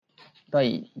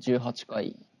第18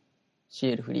回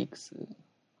CL フリークス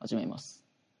始めます。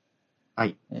は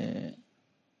い。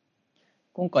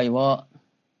今回は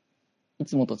い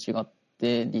つもと違っ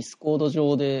てディスコード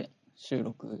上で収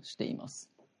録していま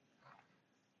す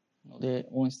ので、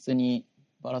音質に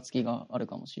ばらつきがある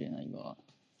かもしれないが、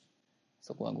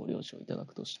そこはご了承いただ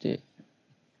くとして、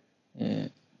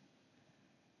今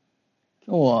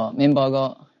日はメンバー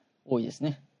が多いです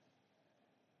ね。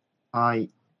はい。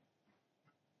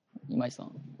今井さ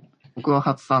ん。僕は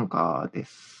初参加で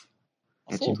す。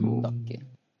そうだっけ？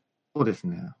そうです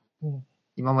ね。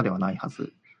今まではないは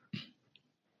ず。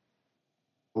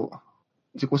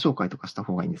自己紹介とかした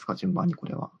方がいいんですか、順番にこ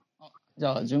れは。じ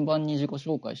ゃあ順番に自己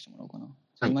紹介してもらおうかな。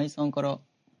はい、今井さんから。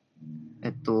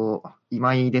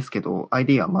今井ですけど、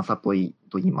ID はまさとい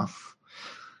と言います。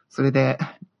それで、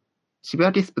渋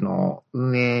谷リスプの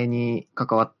運営に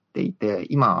関わっていて、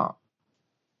今、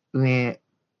運営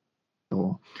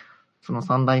と、その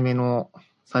3代目の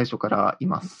最初からい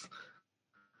ます。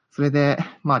それで、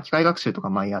機械学習とか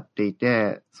前やってい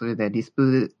て、それでリス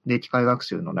プで機械学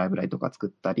習のライブラリとか作っ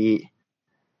たり、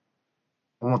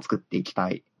も作っていき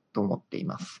たいと思ってい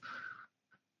ます。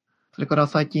それから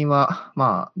最近は、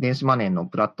電子マネーの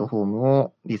プラットフォーム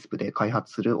をリスプで開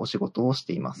発するお仕事をし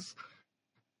ています。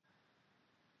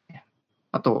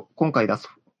あと、今回出す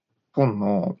本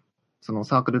の、その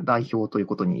サークル代表という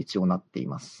ことに一応なってい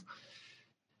ます。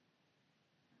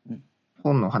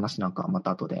本の話なんかはま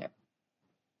た後で。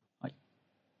はい、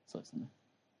そうですね。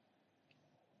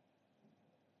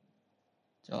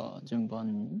じゃあ順番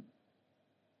っ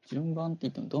て言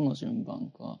ってもどの順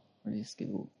番かあれですけ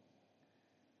ど、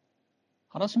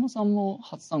原島さんも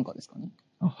初参加ですかね？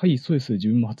はい、そうです。自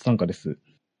分も初参加です。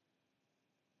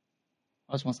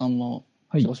原島さんも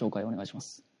自己紹介お願いしま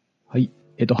す。はい、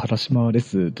原島で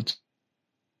す。どち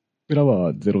ら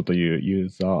はゼロというユー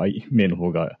ザー名の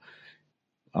方が、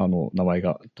名前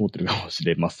が通ってるかもし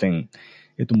れません。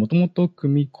もともと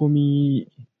組み込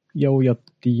み屋をやっ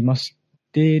ていまし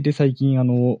て、で、最近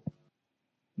正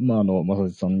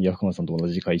地さんや福間さんと同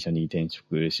じ会社に転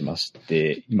職しまし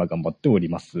て、今頑張っており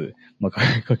ます。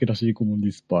駆け出しコモンデ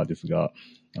ィスパーですが、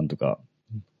なんとか、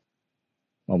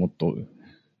もっと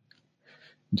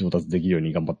上達できるよう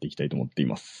に頑張っていきたいと思ってい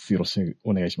ます。よろしく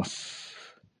お願いします。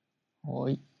は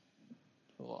い。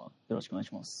今日はよろしくお願い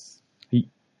します。は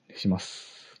い、お願いしま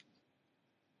す。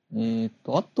あ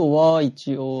とは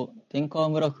一応、天川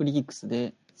村フリークス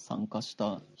で参加し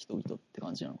た人々って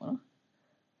感じなのかな？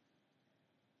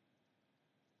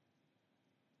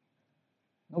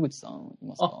野口さんい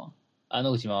ますか？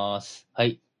野口います。は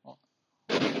い。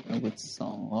野口さ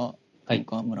んは天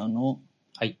川村の、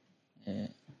はい。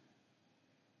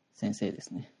先生で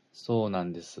すね。そうな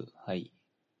んです。はい。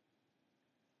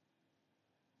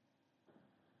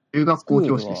中学校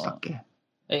教師でしたっけ？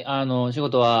仕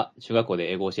事は中学校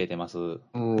で英語を教えてます。は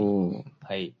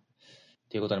い。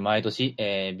ということで、毎年、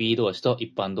B 動詞と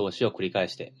一般動詞を繰り返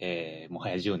して、もは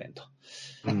や10年と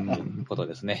いうこと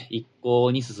ですね。一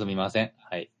向に進みません。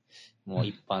はい。もう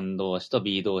一般動詞と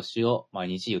B 動詞を毎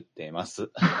日言っていま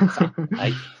す。はい。は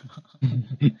い。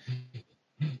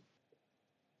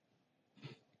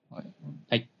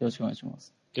はい。よろしくお願いしま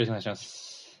す。よろしくお願いしま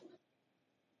す。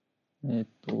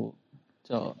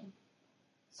じゃあ、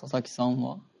佐々木さん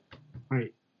は？は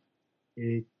い。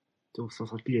佐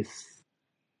々木です。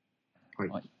はい。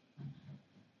はい。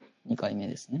2回目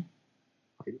ですね。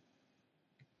はい。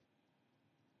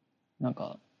なん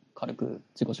か、軽く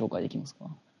自己紹介できますか？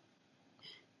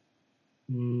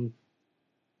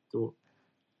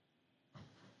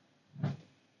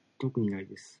特にない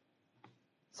です。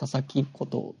佐々木こ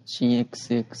と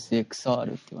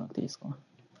CXXXR って言わなくていいですか？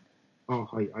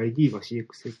はい。ID は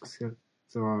CXXR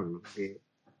で、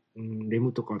レ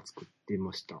ムとか作って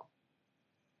ました。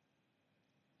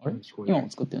あれ？今も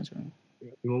作ってるんじゃない？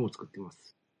今も作ってま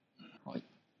す。はい。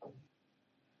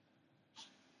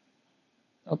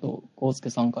あと、康介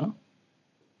さんかな？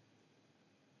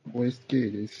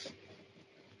 OSK です。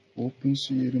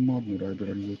OpenCL マーブのライブ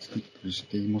ラリを作ったりし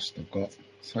ていましたが、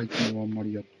最近はあんま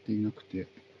りやっていなくて、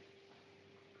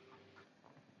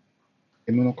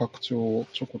M の拡張を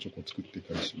ちょこちょこ作ってい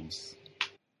たりします。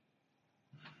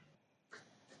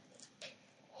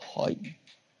はい。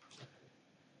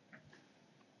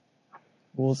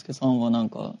康介さんはなん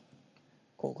か、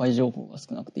公開情報が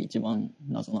少なくて一番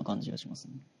謎な感じがします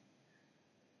ね。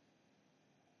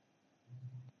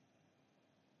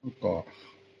なんか、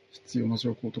必要な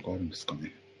情報とかあるんですか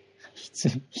ね。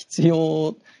必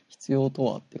要と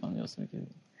はって感じがするけど、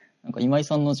なんか今井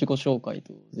さんの自己紹介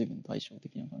と随分対照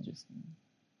的な感じですね。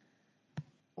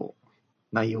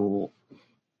内容を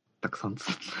たくさん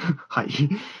はい。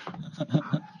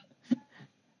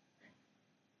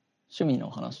趣味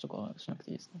の話とかしなく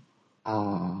ていいですか？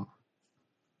あ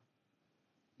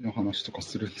の話とか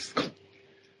するんですか？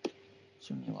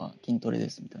趣味は筋トレで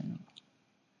すみたいな。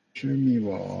趣味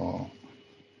は、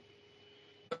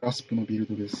クラスプのビル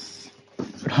ドです。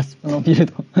クラスプのビル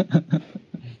ド。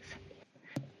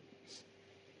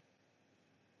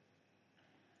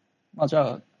まあじゃ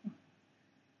あ、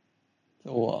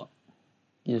今日は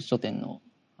技術書店の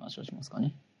話をしますか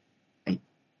ね。は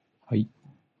い。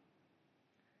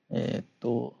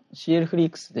CL フリー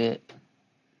クスで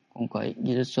今回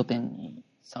技術書店に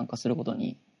参加すること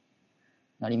に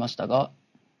なりましたが、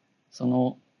そ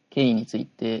の経緯につい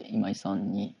て今井さ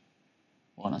んに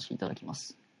お話しいただきま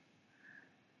す。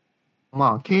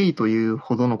まあ、経緯という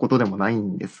ほどのことでもない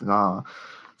んですが、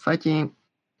最近、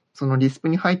そのリスプ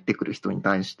に入ってくる人に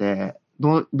対して、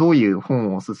どういう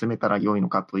本を進めたらよいの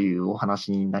かというお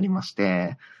話になりまし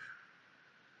て、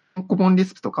コモンリ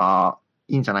スプとか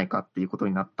いいんじゃないかっていうこと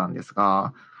になったんです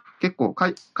が、結構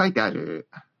書いてある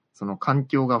その環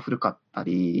境が古かった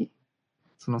り、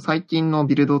その最近の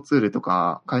ビルドツールと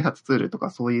か開発ツールとか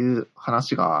そういう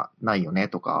話がないよね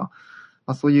とか、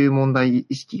まあ、そういう問題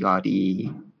意識があ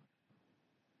り、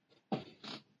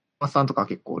マさんとか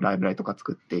結構ライブラリとか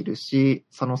作っているし、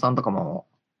佐野さんとかも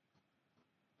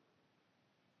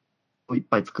いっ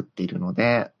ぱい作っているの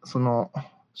で、その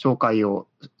紹介を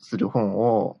する本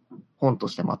を本と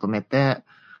してまとめて、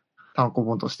単行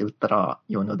本として売ったら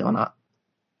良いのではな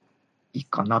い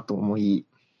かなと思い、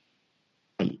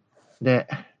はい。で、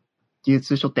技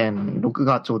術書店6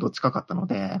がちょうど近かったの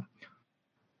で、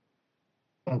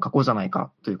本書こうじゃない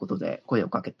かということで声を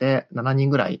かけて、7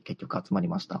人ぐらい結局集まり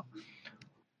ました。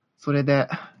それで、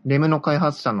レムの開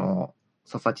発者の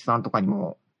佐々木さんとかに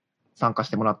も参加し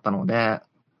てもらったので、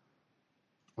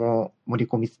もう盛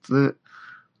り込みつつ、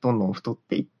どんどん太っ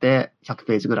ていって100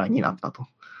ページぐらいになったと。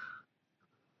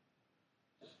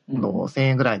今度1000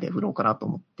円ぐらいで売ろうかなと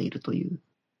思っているという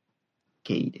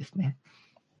経緯ですね。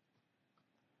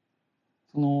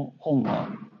その本は、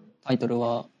タイトル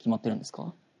は決まってるんです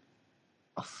か？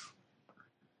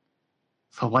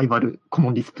サバイバルコ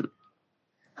モンリスプ。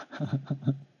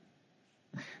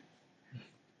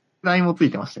ラインもつい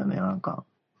てましたよね、なんか。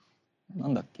な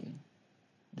んだっけ？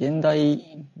現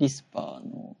代リスパー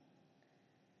の、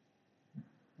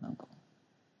なんか、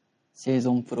生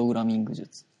存プログラミング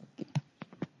術だっけ？生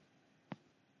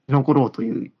き残ろうと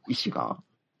いう意思が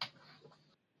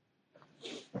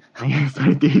反映さ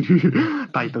れている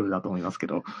タイトルだと思いますけ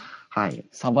ど、はい。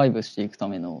サバイブしていくた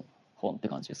めの本って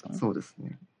感じですかね。そうです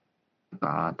ね。なん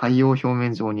か太陽表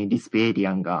面上にリスプエイリ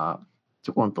アンが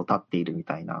ちょこんと立っているみ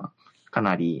たいな、か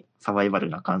なりサバイバル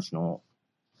な感じの。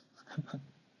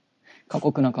過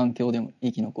酷な環境でも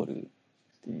生き残る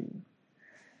っていう。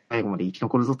最後まで生き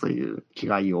残るぞという気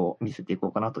概を見せていこ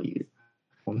うかなという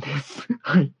本です。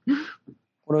はい。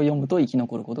これを読むと生き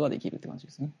残ることができるって感じ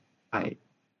ですね。はい。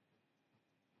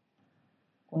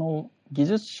この技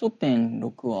術書店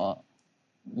6は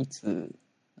いつ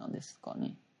なんですか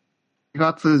ね。4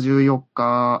月14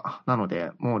日なの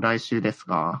で、もう来週です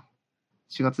が、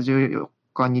4月14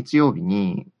日日曜日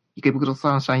に池袋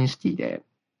サンシャインシティで、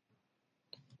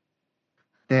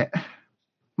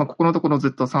まあ、ここのところず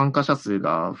っと参加者数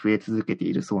が増え続けて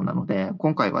いるそうなので、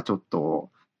今回はちょっと、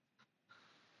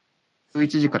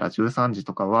11時から13時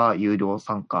とかは有料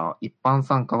参加、一般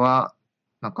参加は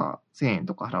なんか1000円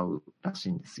とか払うらし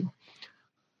いんですよ。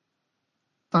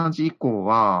3時以降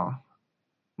は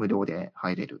無料で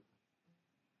入れる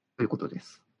ということで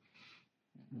す。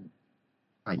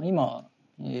はい、今、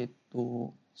4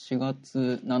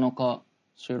月7日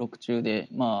収録中で、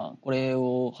まあ、これ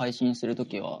を配信すると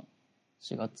きは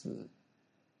4月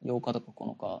8日とか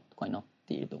9日とかになっ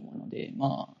ていると思うので、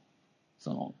まあ、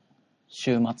その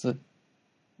週末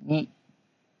に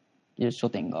技術書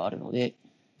店があるので、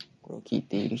これを聞い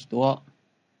ている人は、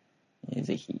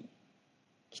ぜひ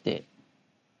来て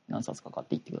何冊か買っ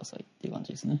ていってくださいっていう感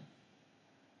じですね。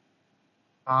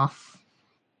何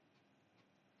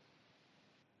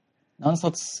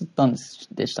冊吸ったんで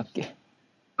したっけ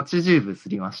？80部吸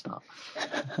りました。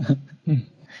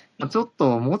もうちょっ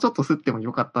と吸っても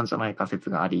よかったんじゃないか説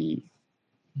があり、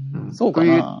そうか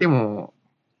な。と言っても、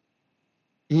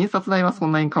印刷代はそ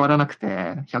んなに変わらなくて、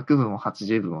100部も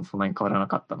80部もそんなに変わらな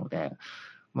かったので、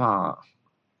まあ、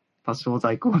多少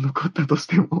在庫は残ったとし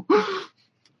ても。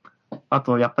あ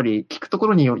と、やっぱり聞くとこ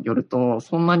ろによると、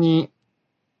そんなに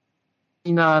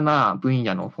マイナーな分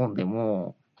野の本で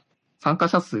も、参加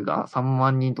者数が3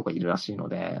万人とかいるらしいの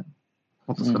で、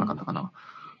もっと少なかったかな。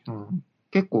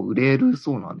結構売れる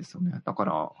そうなんですよね。だか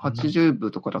ら、80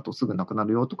部とかだとすぐなくな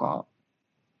るよとか。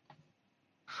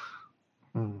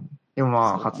でもま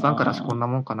あ、初参加だしこんな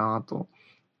もんかなと。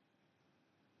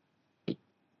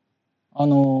サ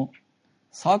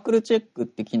ークルチェックっ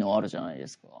て機能あるじゃないで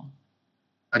すか。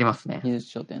ありますね。技術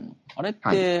書店の。あれって、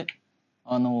はいサ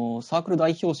ークル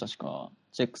代表者しか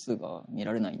チェック数が見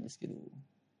られないんですけど。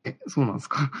そうなんです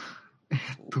か。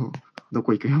ど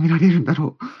こ行くよ見られるんだ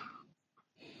ろう。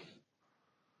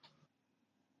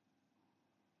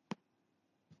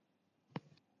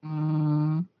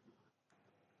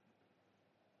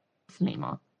ですね、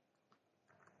今。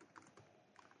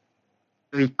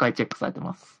11回チェックされて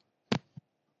ます。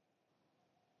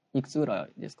いくつぐら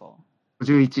いですか？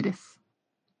 51です。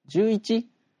11?11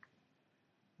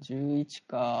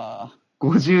 か。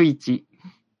51。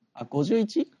あ、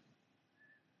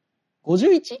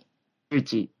51?51?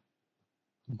 51。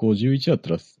51だっ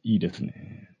たらいいです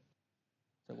ね。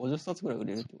じゃあ50冊ぐらい売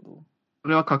れるってこそ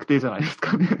れは確定じゃないです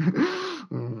かね。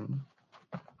うん。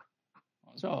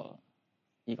と？じゃあ、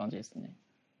いい感じですね。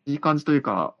いい感じという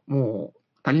か、もう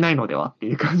足りないのではって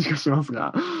いう感じがします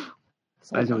が、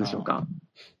大丈夫でしょうか？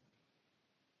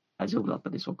大丈夫だった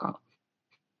でしょうか？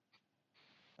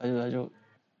大丈夫、大丈夫。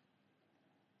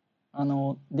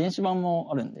電子版も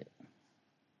あるんで。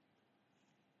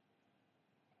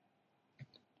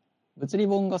物理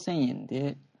本が1000円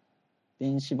で、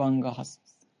電子版が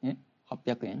800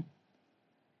円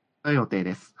の予定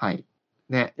です。はい。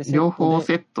で、で両方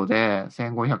セットで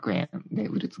1500円で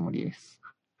売るつもりです。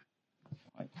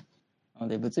はい。なの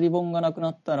で、物理本がなく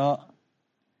なったら、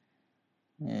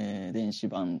電子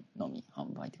版のみ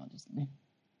販売って感じですね。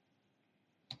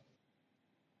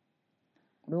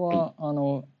これは、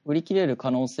売り切れる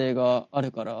可能性があ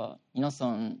るから、皆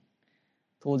さん、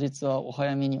当日はお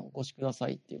早めにお越しくださ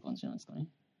いっていう感じなんですかね。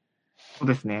そう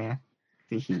ですね。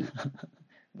ぜひ、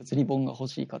物理本が欲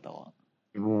しい方は。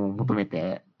もう求め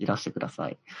ていらしてくださ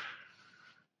い。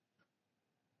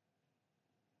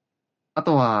あ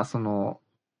とは、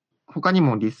他に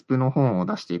もリスプの本を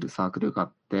出しているサークルがあ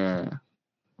って、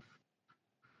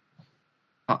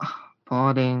パ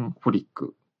ーレンフォリッ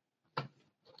ク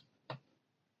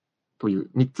という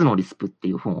3つのリスプって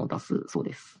いう本を出すそう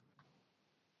です。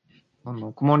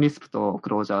コモンリスプとク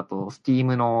ロージャーとスティー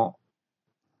ムの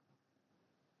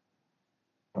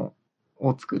を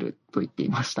作ると言ってい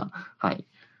ました。はい。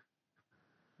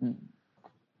うん。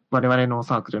我々の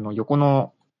サークルの横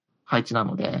の配置な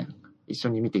ので、一緒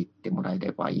に見ていってもらえ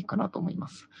ればいいかなと思いま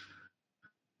す。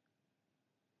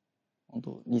本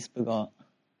当リスプが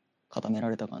固めら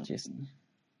れた感じですね。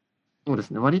そうで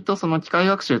すね。割とその機械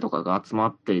学習とかが集ま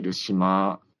っている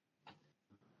島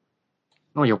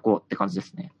の横って感じで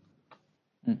すね。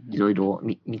いろいろ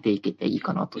見ていけていい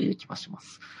かなという気がしま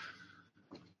す。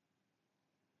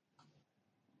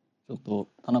ちょっと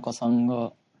田中さん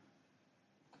が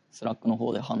スラックの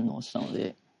方で反応したの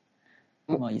で、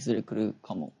まあいずれ来る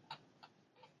かも。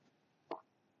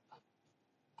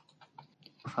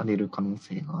される可能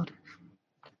性がある。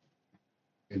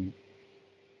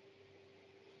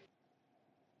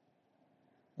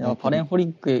いや、パレンホリ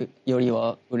ックより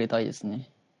は売れたいです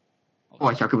ね。ここ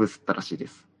は100部吸ったらしいで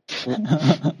す。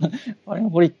パレン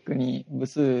ホリックに部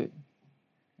数、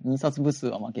印刷部数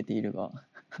は負けているが。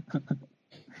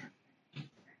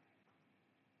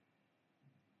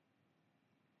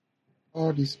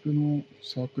リスプの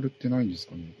サークルってないんです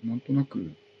かね。なんとな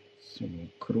く、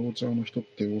クロージャーの人っ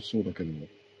て多そうだけど、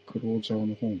クロージャー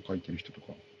の本を書いてる人とか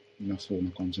いなそう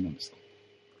な感じなんですか？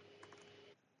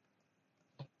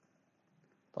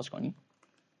確かに。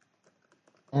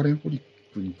パーレンホリッ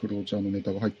クにクロージャーのネ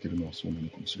タが入ってるのはそうなの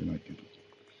かもしれないけど。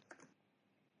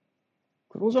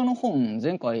クロージャーの本、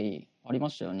前回ありま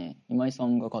したよね。今井さ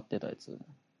んが買ってたやつ。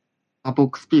ボッ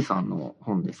クス P さんの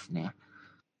本ですね。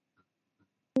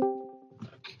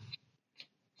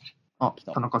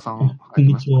田中さん。こん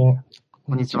にちは。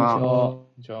こんにちは。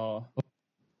じゃあ。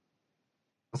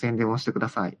宣伝をしてくだ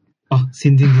さい。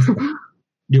宣伝ですか。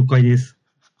了解です。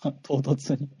唐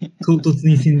突に。唐突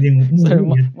に宣伝を。それ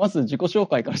まず自己紹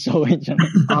介からした方がいいんじゃない？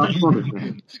そうで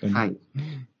すね。はい。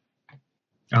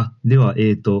では、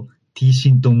T シ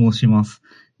ンと申します。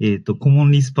コモ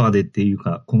ンリスパーでっていう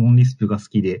か、コモンリスプが好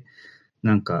きで、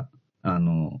なんかい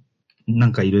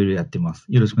ろいろやってます。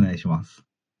よろしくお願いします。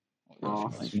よろしくお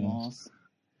願いします。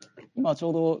今ち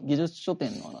ょうど技術書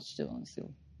店の話してたんです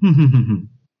よ。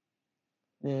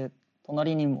で、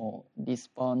隣にもリス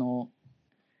パーの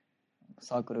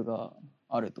サークルが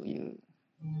あるという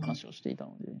話をしていた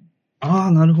ので。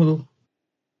なるほど。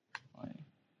はい、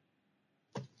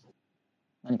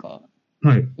何か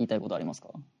言いたいことありますか？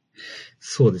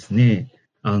そうですね。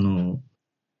そ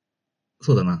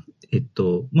うだな。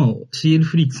CL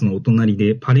フリックスのお隣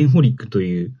でパレンホリックと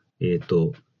いう、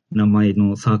名前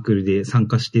のサークルで参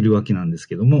加してるわけなんです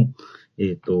けども、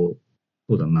そ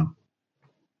うだな。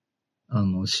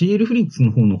CL フリックス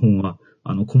の方の本は、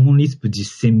コモンリスプ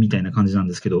実践みたいな感じなん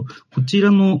ですけど、こち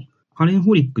らのカレン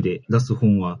ホリックで出す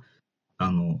本は、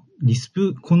リス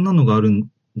プこんなのがあるん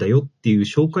だよっていう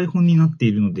紹介本になって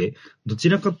いるので、どち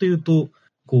らかというと、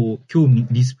興味、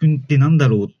リスプってなんだ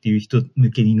ろうっていう人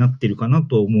向けになってるかな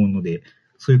とは思うので、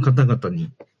そういう方々に、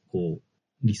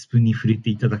リスプに触れて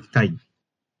いただきたい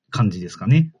感じですか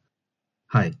ね。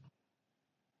はい。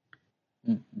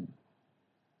うんうん。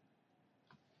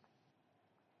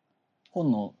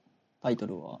本のタイト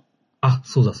ルは？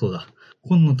そうだそうだ。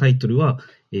本のタイトルは、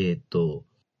3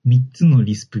つの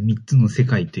リスプ、3つの世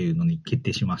界というのに決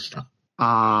定しました。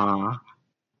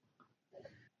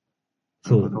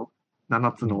そう。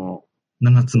7つの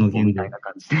現代みたいな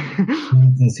感じで。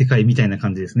7つの世界みたいな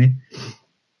感じですね。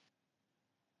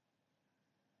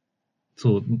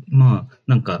そう、な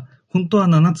んか、本当は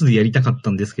7つでやりたかっ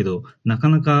たんですけど、なか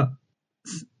なか、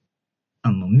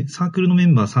サークルのメ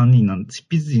ンバー3人執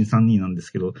筆陣3人なんで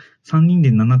すけど、3人で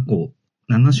7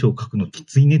章書くのき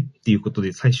ついねっていうこと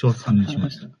で最初は3人しま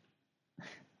した。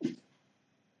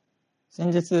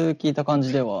先日聞いた感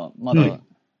じでは、まだ、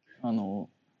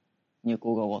入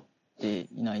稿が終わって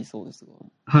いないそうですが。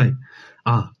はい。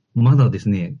まだです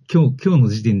ね、今日の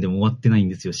時点でも終わってないん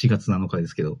ですよ。4月7日で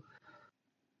すけど。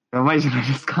やばいじゃない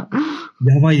ですか。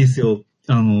やばいですよ。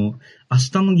明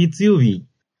日の月曜日、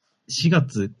4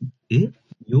月、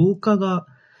8日が、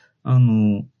な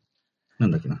ん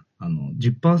だっけな、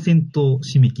10%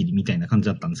 締め切りみたいな感じ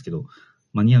だったんですけど、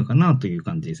間に合うかなという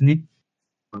感じですね。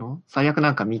最悪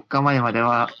なんか3日前まで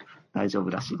は大丈夫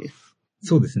らしいです。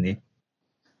そうですね。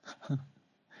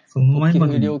その前ま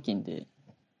で料金で。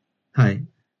はい。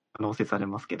可能性され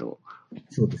ますけど。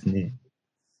そうですね。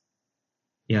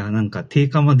いや、なんか定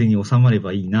価までに収まれ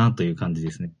ばいいなという感じ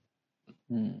ですね。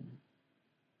うん。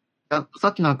さ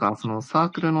っきなんかそのサー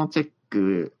クルのチェッ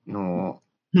クの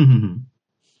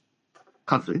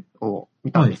数を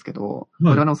見たんですけど、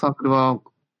これのサークルは、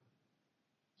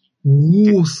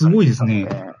すごいですね。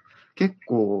結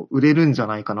構売れるんじゃ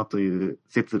ないかなという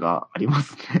説がありま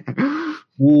すね。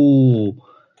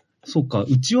そっか、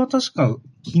うちは確か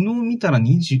昨日見たら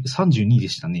32で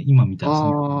したね。今見たら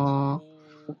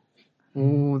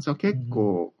32。じゃあ結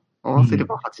構合わせれ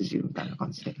ば80みたいな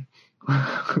感じで。被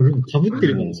って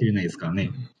るかもしれないですから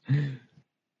ね。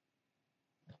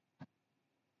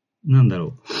なんだろ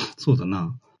う。そうだ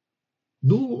な。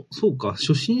そうか、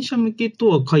初心者向けと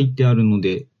は書いてあるの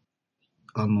で、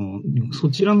そ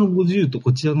ちらの50と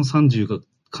こちらの30が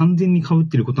完全に被っ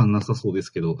てることはなさそうです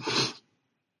けど。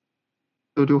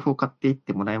両方買っていっ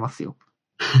てもらえますよ。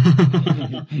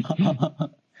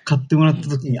買ってもらった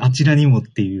時にあちらにもっ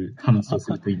ていう話を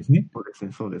するといいですね。そ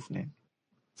うですね。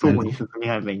相互に進み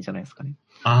合えばいいんじゃないですかね。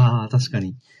確か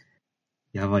に。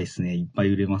やばいですね。いっぱい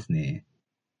売れますね。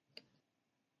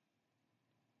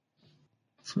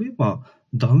そういえば、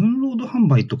ダウンロード販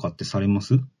売とかってされま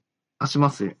す？しま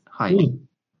す。はい。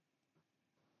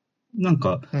なん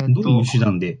か、どういう手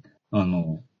段で、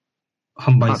販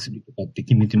売するとかって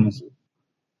決めてます？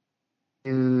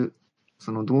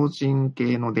その同人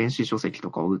系の電子書籍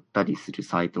とかを売ったりする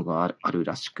サイトがある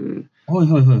らしく、こ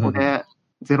こで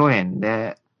0円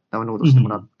でダウンロードしても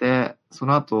らって、そ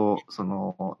の後、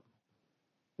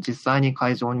実際に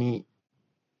会場に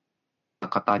来た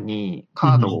方に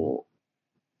カードを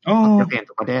800円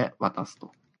とかで渡す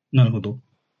と。なるほど。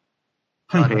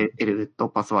URL と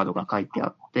パスワードが書いてあ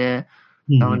って、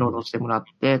ダウンロードしてもらっ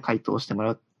て、回答しても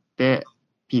らって、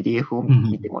PDF を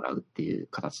見てもらうっていう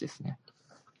形ですね。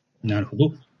なるほど。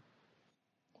こ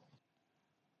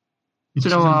ち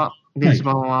らは、電子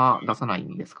版は出さない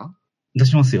んですか？出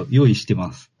しますよ。用意して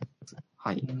ます。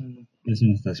はい。出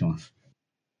します。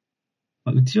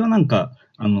うちはなんか、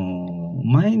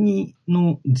前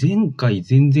々回、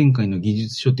前々回の技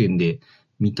術書店で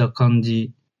見た感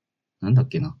じ、なんだっ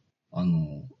けな。カ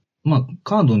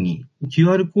ードに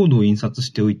QR コードを印刷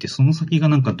しておいて、その先が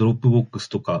なんかドロップボックス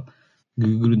とか、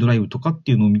Google ドライブとかっ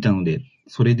ていうのを見たので、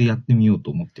それでやってみよう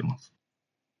と思ってます。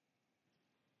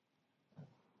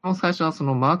最初はそ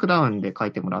のマークダウンで書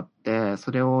いてもらって、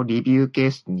それをリビュー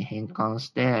形式に変換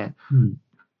して、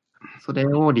それ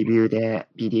をリビューで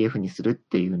PDF にするっ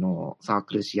ていうのをサー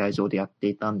クル試合上でやって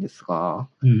いたんですが、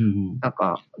なん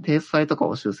か、テイストサイとか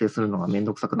を修正するのがめん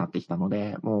どくさくなってきたの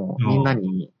で、もうみんな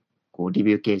にリ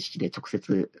ビュー形式で直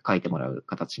接書いてもらう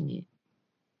形に。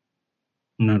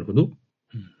なるほど。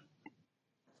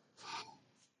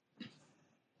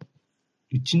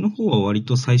うちの方は割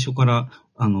と最初から、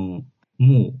も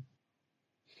う、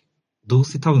どう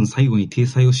せ多分最後に体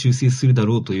裁を修正するだ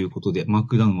ろうということで、マー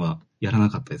クダウンはやらな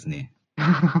かったですね。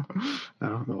な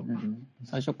るほど。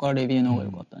最初からレビューの方が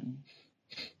良かったね。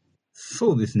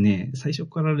そうですね。最初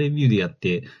からレビューでやっ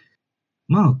て、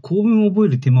まあ、構文を覚え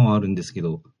る手間はあるんですけ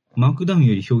ど、マークダウン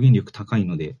より表現力高い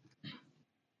ので、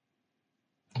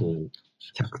こう、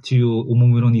脚注をおも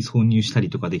むろに挿入したり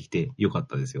とかできてよかっ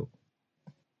たですよ。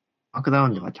マークダウ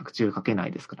ンでは脚注書けな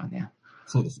いですからね。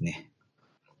そうですね。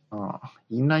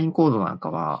インラインコードなんか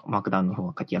はマークダウンの方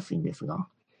が書きやすいんですが。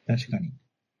確かに。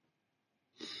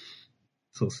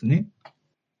そうですね。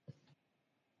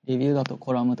レビューだと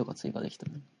コラムとか追加できた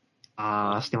ね。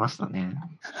してましたね。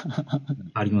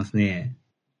ありますね。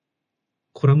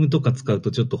コラムとか使うと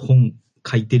ちょっと本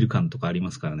書いてる感とかあり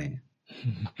ますからね。確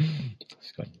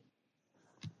かに。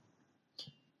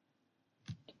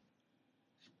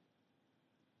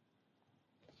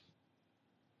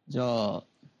じゃあ、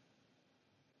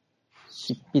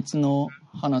執筆の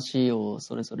話を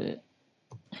それぞれ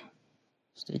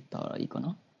していったらいいか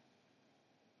な。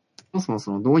そも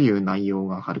そもどういう内容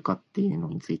があるかっていうの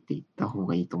について言った方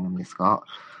がいいと思うんですが、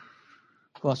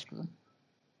詳しく。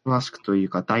詳しくという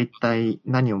か、大体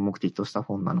何を目的とした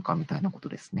本なのかみたいなこと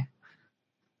ですね。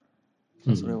じ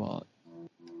ゃあそれは、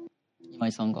今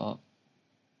井さんが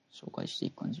紹介して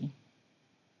いく感じ。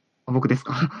僕です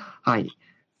か？はい。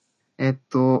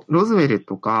ロズウェル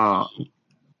とか、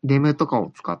レムとか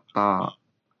を使った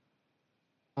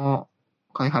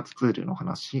開発ツールの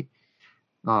話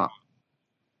が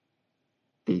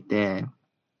出ていて、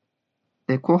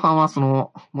で、後半は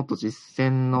もっと実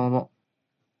践の、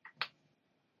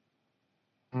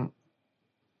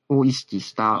を意識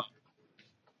した、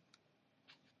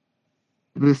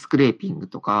ブースクレーピング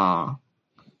とか、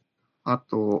あ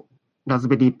と、ラズ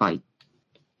ベリーパイ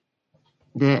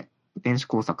で電子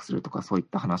工作するとか、そういっ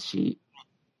た話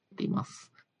でいま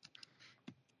す。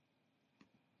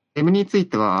レムについ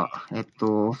ては、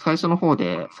最初の方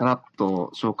でさらっ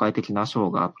と紹介的な章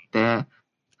があって、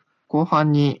後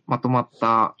半にまとまっ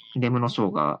たレムの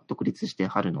章が独立して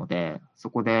あるので、そ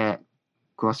こで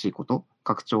詳しいこと、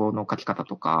拡張の書き方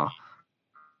とか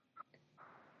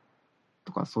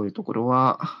そういうところ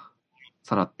は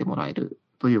さらってもらえる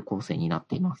という構成になっ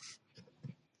ています。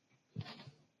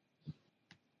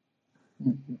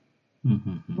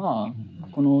まあ、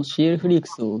この CL フリーク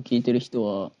スを聞いてる人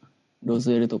は、ロ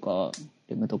ズエルとか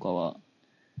レムとかは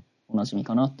おなじみ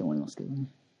かなって思いますけどね。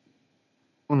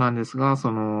そうなんですが、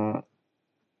コ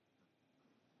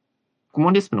モ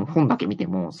ンリスプの本だけ見て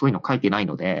もそういうの書いてない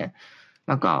ので、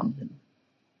なんか、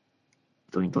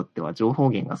人にとっては情報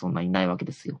源がそんなにないわけ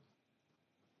ですよ。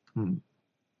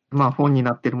まあ本に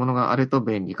なっているものがあると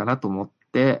便利かなと思っ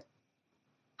て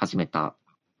始めた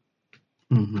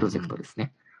プロジェクトです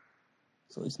ね。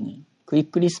そうですね。クイッ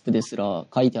クリスプですら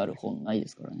書いてある本ないで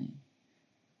すからね。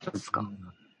そうですか。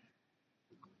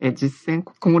実践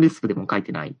コモンリスプでも書い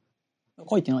てない？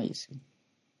書いてないですよ。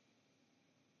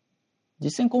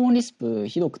実践コモンリスプ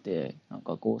ひどくて、なん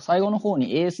かこう最後の方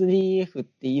に ASDF っ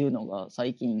ていうのが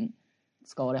最近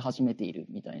使われ始めている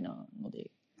みたいなので、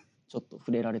ちょっと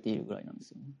触れられているぐらいなんで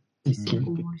すよね。実践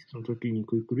コモンリスプの時に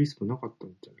クイックリスプなかった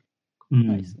んじゃない？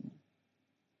ないです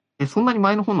ね。そんなに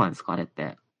前の本なんですか、あれっ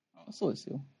て？そうです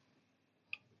よ。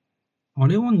あ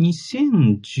れは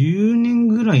2010年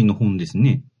ぐらいの本です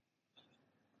ね。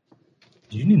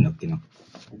10年だっけな。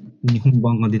日本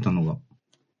版が出たのが。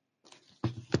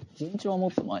順調はも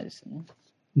っと前ですよね。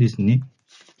ですね。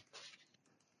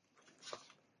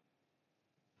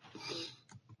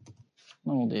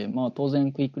なので、まあ当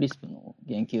然クイックリスプの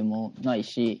言及もない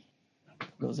し、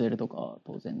ロゼルとかは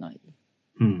当然ない。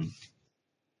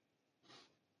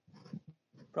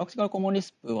プラクティカルコモンリ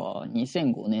スプは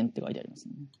2005年って書いてあります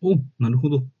ね。お、なるほ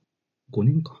ど。5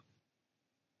年か。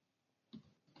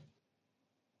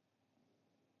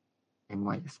年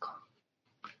前ですか。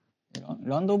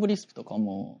ランドオブリスプとか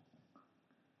も、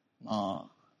ま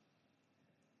あ、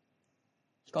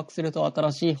比較すると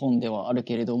新しい本ではある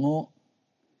けれども、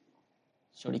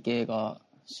処理系が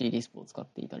C リスプを使っ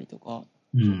ていたりとか、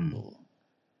ちょっと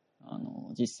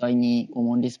実際にコ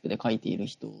モンリスプで書いている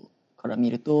人から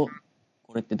見ると、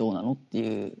これってどうなのって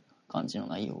いう感じの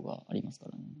内容がありますか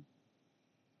らね。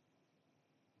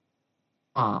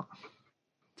まあ、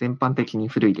全般的に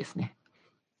古いですね。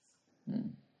とい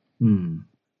う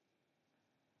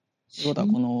ことは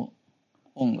この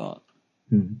本が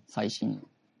最新っ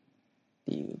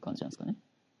ていう感じなんですかね。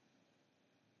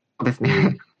そうです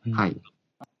ね。はい。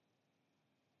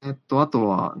あと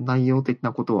は内容的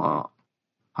なことは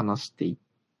話して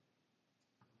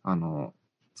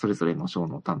それぞれの章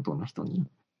の担当の人に。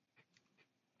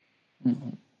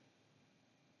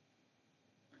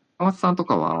川松さんと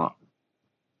かは、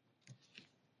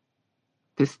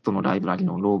テストのライブラリ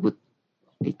のローブ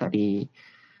でいたり、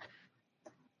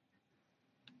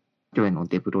今日への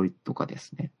デプロイとかで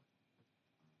すね。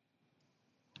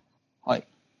はい。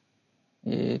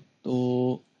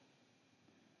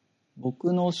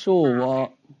僕の章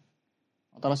は、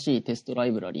新しいテストラ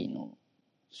イブラリーの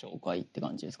紹介って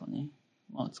感じですかね。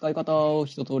まあ、使い方を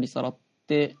一通りさらっ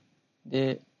て、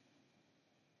で、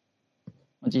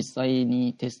実際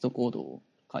にテストコードを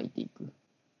書いていく。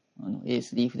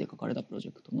ASDF で書かれたプロジ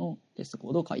ェクトのテストコ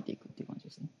ードを書いていくっていう感じ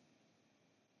ですね。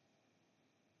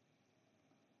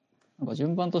なんか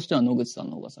順番としては野口さん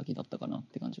の方が先だったかなっ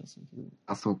て感じがするけど。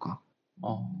あ、そうか。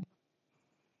あ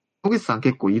野口さん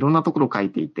結構いろんなところ書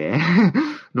いていて、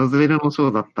ロズウェルの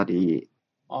章だったり、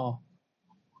あ、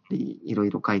いろい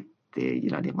ろ書いてい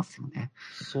られますよね。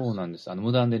そうなんです。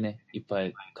無断でね、いっぱ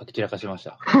い書き散らかしまし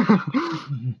た。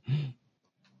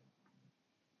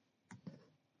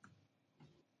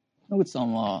野口さ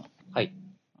んは、はい。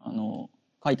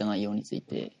書いた内容につい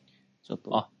て、ちょっ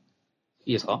と、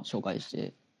いいですか？紹介し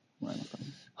てもらえますかね。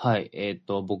はい。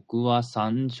僕は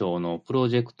3章のプロ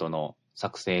ジェクトの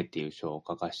作成っていう章を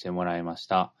書かせてもらいまし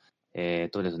た。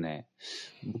ですね、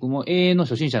僕も永遠の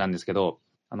初心者なんですけど、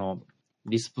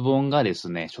リスプ本がです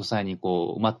ね、書斎に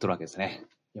こう埋まっとるわけですね。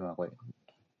今これ、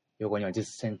横には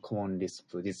実践コモンリス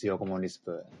プ、実用コモンリス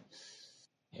プ、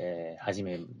はじ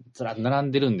め、ずらっと並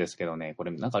んでるんですけどね、こ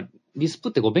れなんか、リスプ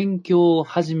ってこう勉強を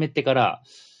始めてから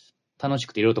楽し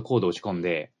くていろいろとコードを打ち込ん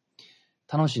で、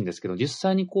楽しいんですけど、実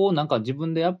際にこうなんか自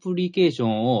分でアプリケーショ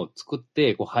ンを作っ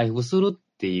てこう配布するっ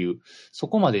ていう、そ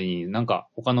こまでになんか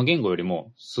他の言語より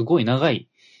もすごい長い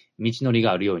道のり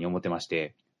があるように思ってまし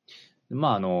て、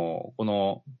まあこ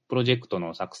のプロジェクト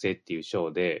の作成っていう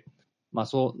章で、まあ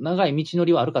そう長い道の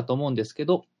りはあるかと思うんですけ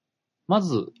ど、ま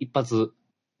ず一発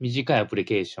短いアプリ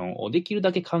ケーションをできる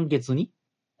だけ簡潔に、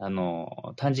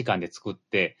短時間で作っ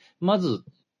て、まず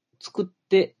作っ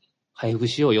て配布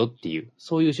しようよっていう、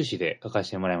そういう趣旨で書かせ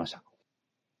てもらいました。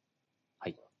は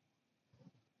い。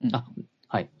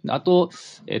はい。あと、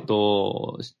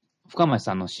深町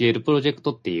さんの CL プロジェク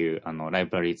トっていうライ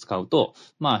ブラリ使うと、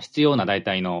まあ必要な大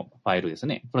体のファイルです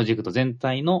ね。プロジェクト全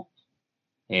体の、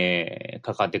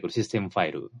関わってくるシステムファ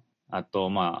イル。あ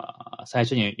と、まあ、最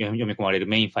初に読み込まれる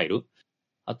メインファイル。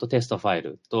あとテストファイ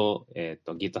ルと、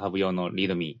GitHub 用の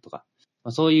README とか、ま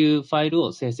あ、そういうファイル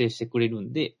を生成してくれる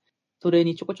んで、それ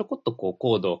にちょこちょこっとこう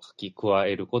コードを書き加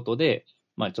えることで、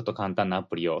まあちょっと簡単なア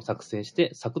プリを作成し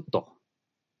てサクッと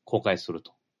公開する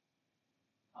と。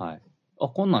はい。あ、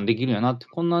こんなんできるんやなって、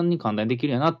こんなんに簡単にでき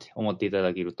るんやなって思っていた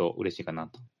だけると嬉しいかな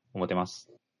と思ってま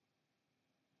す。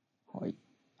はい。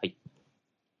はい。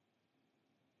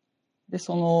で、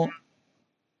その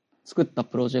作った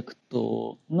プロジェク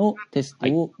トのテス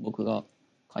トを僕が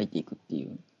書いていくってい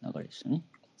う流れでしたね。はい、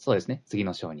そうですね。次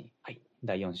の章に、はい。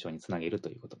第4章につなげると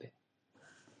いうことで。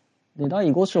で、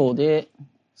第5章で、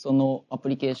そのアプ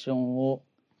リケーションを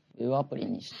ウェブアプリ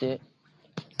にして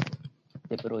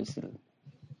デプロイするっ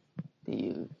て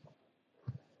いう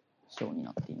章に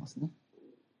なっていますね。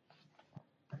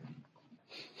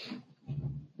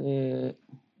で、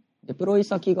デプロイ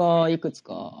先がいくつ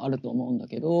かあると思うんだ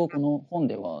けど、この本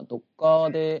では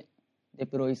Docker でデ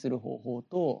プロイする方法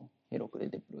とヘロクで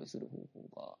デプロイする方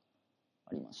法が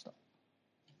ありました。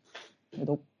で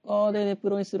Docker でデプ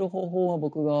ロイする方法は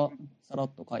僕がさら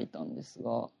っと書いたんです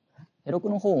が、ヘロク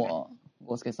の方は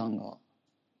ゴースケさんが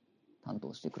担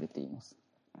当してくれています。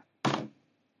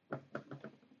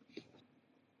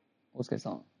ゴースケさ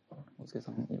ん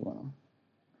いるかな？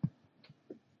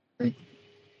はい。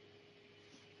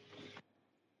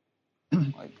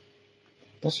はい、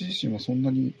私自身はそんな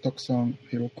にたくさん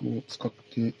ヘロクを使っ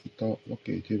ていたわ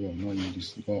けではないんで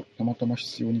すが、たまたま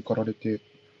必要に駆られて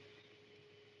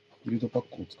ビルドパ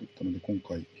ックを作ったので、今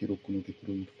回ヘロクのデプ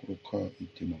ロイのところを書い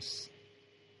てます。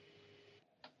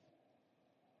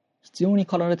必要に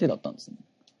駆られてだったんですね。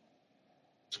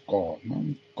な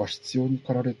んか必要に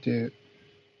駆られて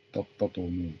だったと思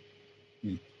う。う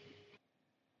ん。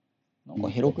なんか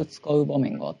ヘロク使う場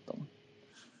面があった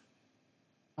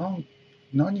の？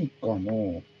何か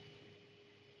の、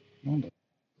なんだ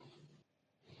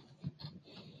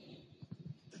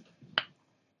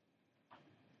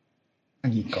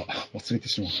何か忘れて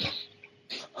しまっ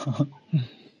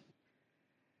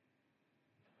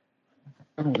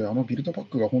た。なので、ビルドパッ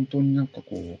クが本当になんか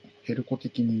こう、ヘルコ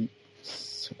的に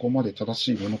そこまで正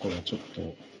しいものかはちょっと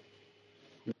よ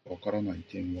くわからない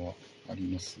点はあり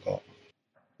ますが、と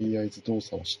りあえず動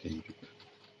作はしている。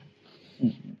う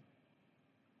ん。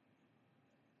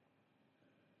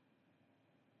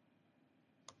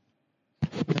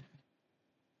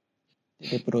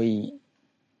デプロイ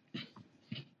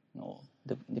の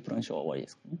デプロイ章は終わりで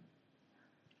すかね。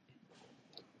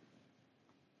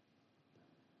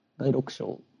第6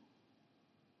章。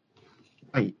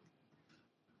はい。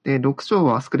で、6章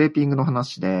はスクレーピングの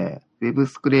話で、ウェブ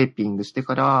スクレーピングして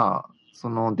から、そ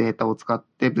のデータを使っ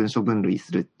て文書分類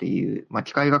するっていう、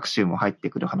機械学習も入って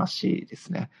くる話で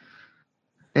すね。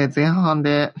で、前半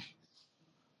で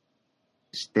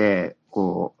デ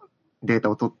ータ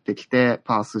を取ってきて、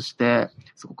パースして、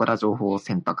そこから情報を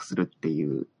選択するってい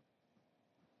う。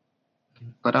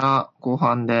から後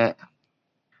半で、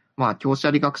教師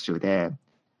あり学習で、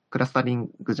クラスタリン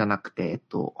グじゃなくて、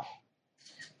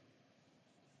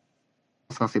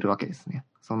させるわけですね。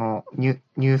そのニュ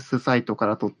ースサイトか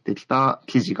ら取ってきた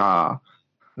記事が、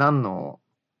何の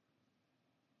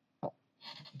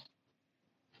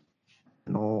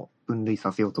分類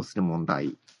させようとする問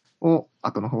題を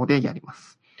後の方でやりま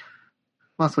す。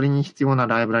それに必要な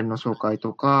ライブラリの紹介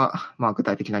とか、具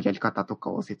体的なやり方と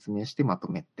かを説明してま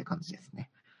とめって感じですね。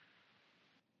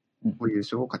こういう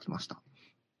書を書きました。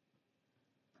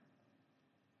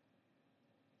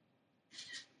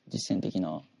実践的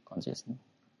な感じですね。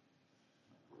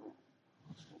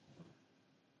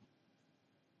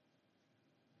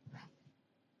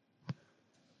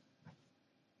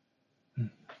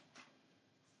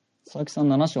佐々木さ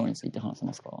ん、7章について話せ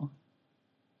ますか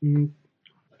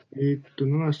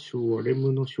？7章はレ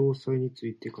ムの詳細につ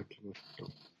いて書きました。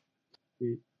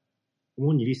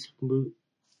主にリスプ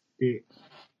で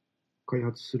開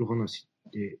発する話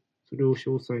で、それを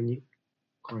詳細に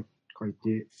書い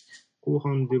て、後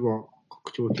半では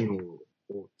拡張機能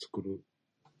を作る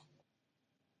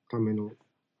ための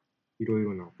いろい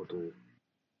ろなことを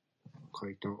書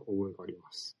いた覚えがあり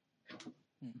ます。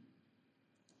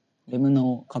レム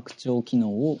の拡張機能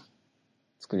を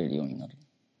作れるようになる。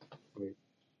こ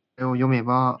れを読め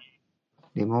ば、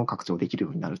レムを拡張できる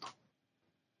ようになると。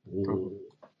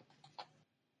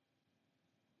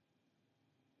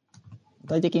具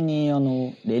体的に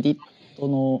レディット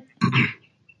の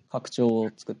拡張を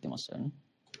作ってましたよね。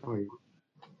はい。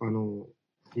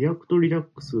リアクトリラッ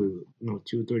クスの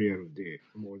チュートリアルで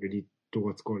もうレディット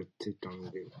が使われてたの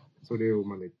で、それを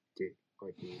真似て書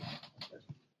いてみました。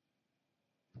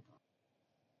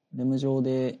レム上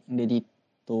でレディッ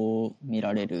トを見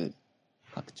られる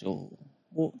拡張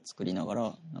を作りなが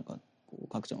ら、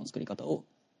拡張の作り方を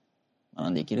学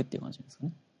んでいけるっていう感じですか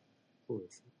ね。そうで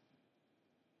すね。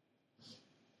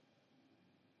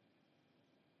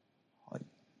はい。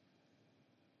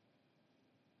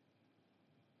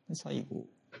で、最後、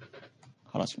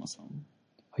原島さん。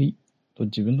はい。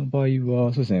自分の場合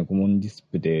は、そうですね、コモンディス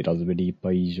プでラズベリー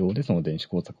パイ上でその電子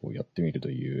工作をやってみると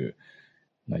いう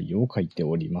内容を書いて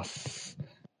おります。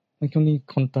基本的に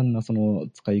簡単なその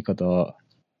使い方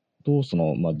と、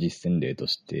実践例と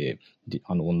して、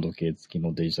温度計付き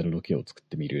のデジタル時計を作っ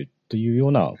てみるというよ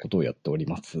うなことをやっており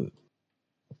ます。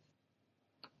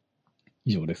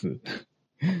以上です。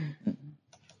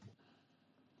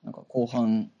後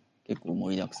半結構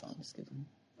盛りだくさんですけどね。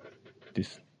で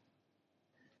す。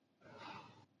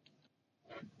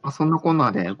そんなこん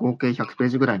なで合計100ペー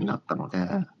ジぐらいになったので、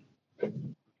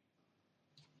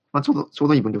ちょう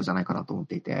どいい分量じゃないかなと思っ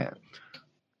ていて、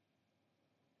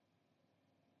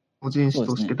個人誌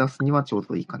として出すにはちょう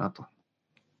どいいかなと。は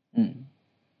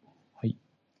い。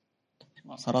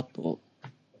さらっと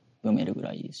読めるぐ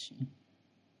らいですしね。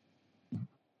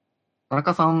田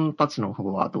中さんたちの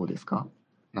方はどうですか？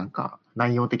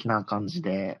内容的な感じ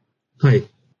で。はい。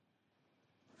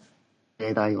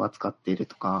例題を扱っている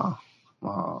とか、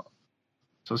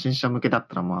初心者向けだっ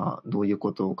たら、どういう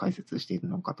ことを解説している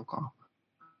のかとか。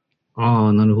あ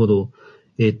あ、なるほど。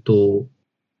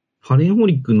ファレンホ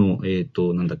リックの、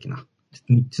なんだっけな。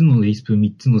3つのリスプ、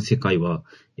3つの世界は、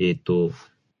ちょ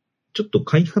っと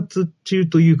開発中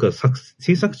というか、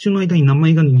制作中の間に名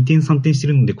前が2点3点して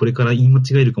るので、これから言い間違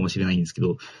えるかもしれないんですけ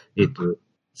ど、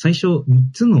最初3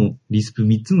つのリスプ、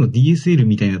3つの DSL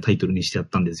みたいなタイトルにしてあっ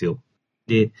たんですよ。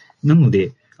で、なの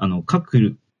で、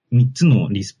各3つの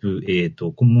リスプ、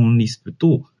コモンリスプ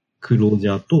とクロージ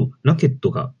ャーとラケッ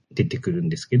トが出てくるん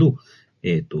ですけど、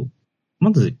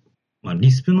まず、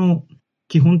リスプの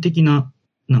基本的な、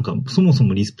そもそ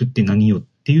もリスプって何よっ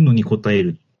ていうのに答え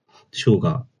る章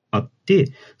があっ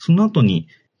て、その後に、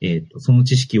その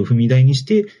知識を踏み台にし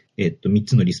て、3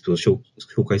つのリスプを紹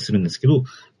介するんですけど、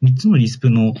3つのリス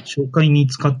プの紹介に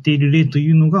使っている例と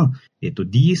いうのが、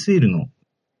DSL の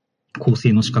構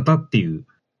成の仕方っていう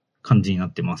感じにな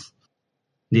ってます。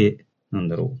で、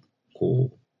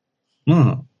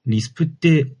リスプっ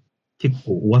て結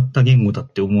構終わった言語だ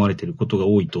って思われてることが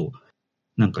多いと、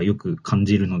よく感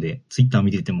じるので、ツイッター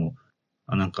見てても、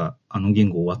あの言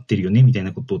語終わってるよねみたい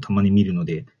なことをたまに見るの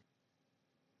で、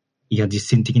いや、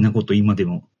実践的なこと今で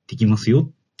もできますよ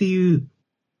っていう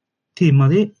テーマ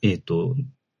で、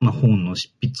本の執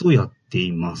筆をやって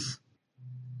います。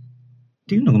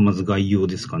っていうのがまず概要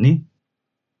ですかね。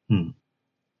うん。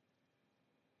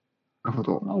なるほ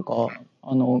ど。なんか、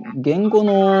言語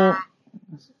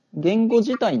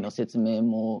自体の説明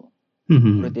も、あ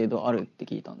る程度あるって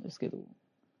聞いたんですけど。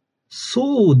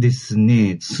そうです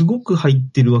ね。すごく入っ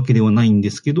てるわけではないんで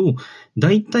すけど、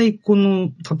大体こ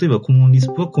の、例えばコモンリス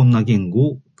プはこんな言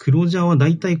語、クロージャーは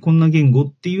大体こんな言語っ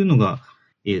ていうのが、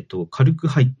軽く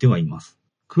入ってはいます。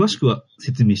詳しくは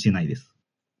説明してないです。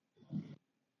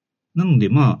なので、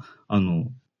入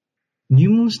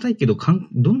門したいけど、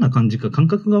どんな感じか感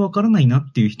覚がわからないな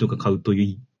っていう人が買うと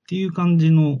いいっていう感じ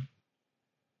の、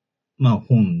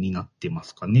本になってま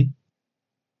すかね。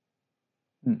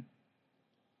うん。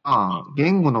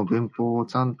言語の文法を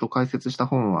ちゃんと解説した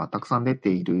本はたくさん出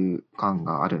ている感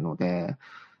があるので、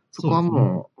そこは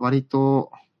もう割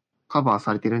とカバー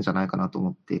されてるんじゃないかなと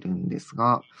思っているんです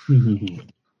が、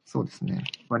そうですね。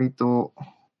割と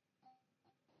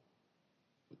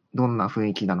どんな雰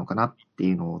囲気なのかなって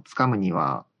いうのをつかむに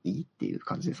はいいっていう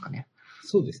感じですかね。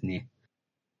そうですね。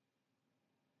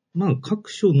各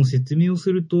章の説明をす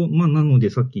ると、なので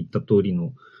さっき言った通り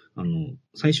の、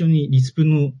最初にリスプ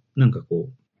の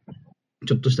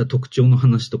ちょっとした特徴の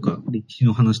話とか、歴史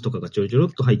の話とかがちょろ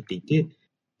っと入っていて、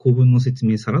構文の説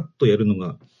明さらっとやるの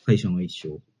が最初の一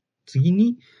章。次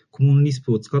に、コモンリス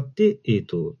プを使って、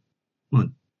コ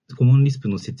モンリスプ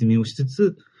の説明をしつ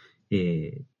つ、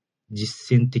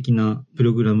実践的なプ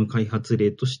ログラム開発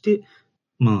例として、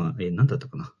何だった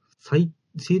かな。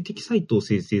静的サイトを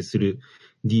生成する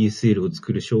DSL を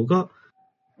作る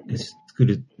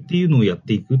っていうのをやっ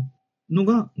ていくの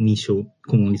が2章、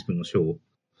コモンリスプの章。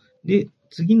で、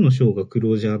次の章がク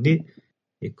ロージャーで、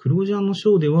クロージャーの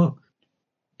章では、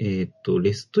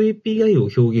REST API を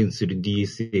表現する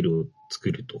DSL を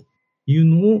作るという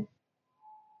のを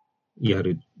や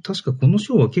る。確かこの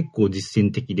章は結構実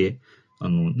践的で、な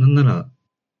んなら、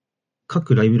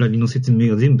各ライブラリの説明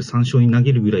が全部参照に投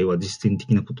げるぐらいは実践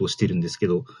的なことをしてるんですけ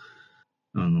ど、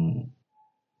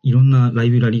いろんなラ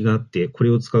イブラリがあって、これ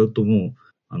を使うとも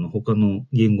う、他の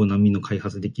言語並みの開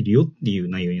発できるよっていう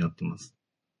内容になってます。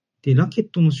で、ラケッ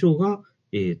トの章が、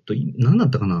何だっ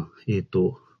たかな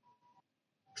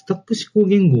スタック思考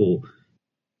言語を、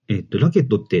ラケッ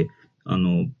トって、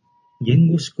言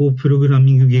語思考プログラ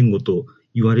ミング言語と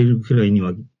言われるくらいに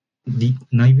は、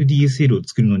内部 DSL を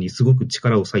作るのにすごく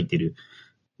力を割いている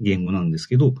言語なんです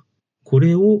けど、こ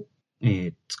れを、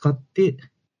使って、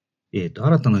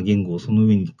新たな言語をその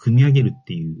上に組み上げるっ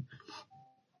ていう、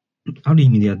ある意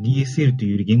味では DSL とい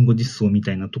うより言語実装み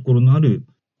たいなところのある、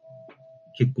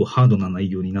結構ハードな内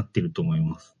容になっていると思い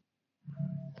ます。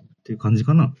っていう感じ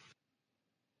かな。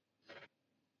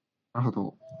なるほ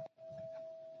ど。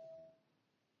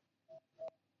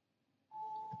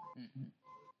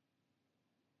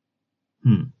う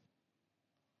ん。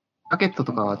ラケット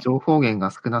とかは情報源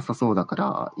が少なさそうだか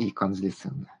らいい感じです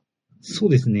よね。そう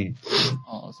ですね。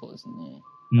そうですね。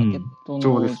うん。ラケット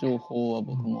の情報は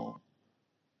僕も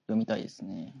読みたいです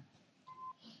ね。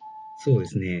そうで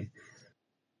すね。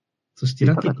そして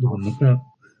ラケットがまた、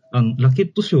ラケ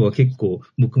ット賞は結構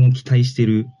僕も期待して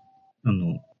る、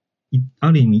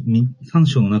ある意味、3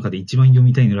章の中で一番読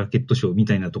みたいのラケット賞み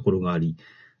たいなところがあり、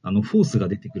フォースが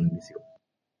出てくるんですよ。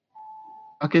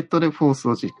ラケットでフォース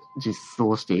を実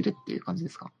装しているっていう感じで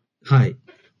すか？はい。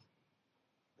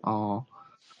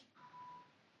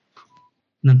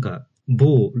なんか、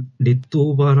某レッド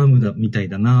オーバーラムダみたい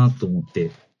だなと思っ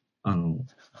て、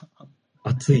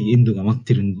熱いエンドが待っ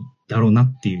てるんだろうな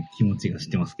っていう気持ちがし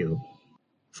てますけど。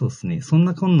そうですね。そん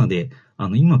なこんなで、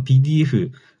今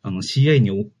PDF、CI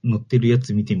に載ってるや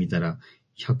つ見てみたら、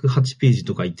108ページ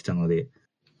とか言ってたので、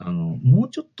もう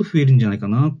ちょっと増えるんじゃないか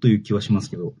なという気はします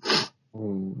けど。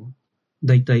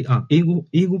だいたい、英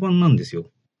語版なんですよ。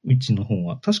うちの本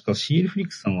は。確か CL フリッ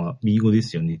クスさんは B 語で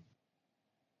すよね。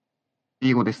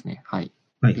B 語ですね。はい。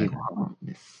はい、B 語版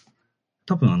です。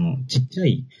多分ちっちゃ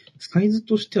い、サイズ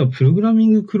としてはプログラミ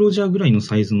ングクロージャーぐらいの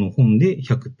サイズの本で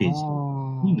100ページ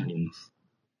になります。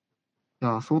い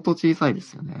や、相当小さいで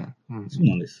すよね。うん。そう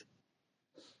なんです。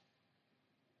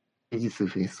ページ数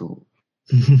増えそう。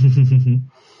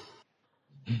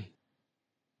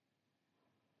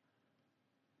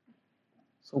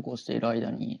そうこうしている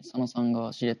間に、佐野さん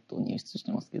がしれっと入室し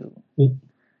てますけど。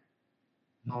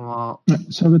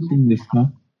喋っていいんです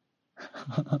か？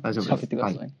大丈夫です。喋ってくだ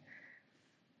さい。はい、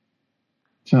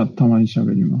じゃあ、たまに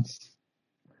喋ります。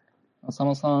佐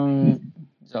野さん、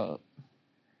じゃあ、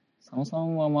佐野さ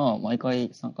んは毎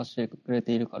回参加してくれ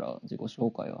ているから、自己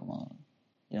紹介は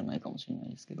いらないかもしれない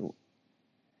ですけど。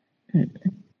今日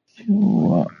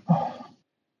は、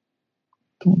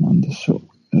どうなんでしょう。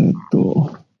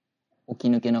起き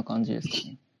抜けな感じですか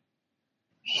ね。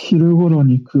昼頃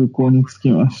に空港に着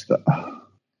きました。お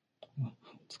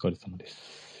疲れ様で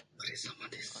す。お疲れ様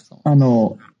です。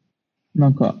な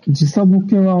んか、時差ボ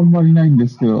ケはあんまりないんで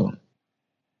すけど、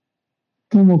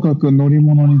ともかく乗り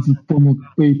物にずっと乗っ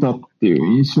ていたってい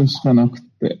う印象しかなく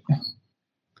て、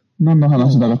何の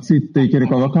話だかついていける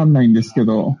かわかんないんですけ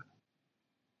ど、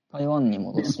台湾に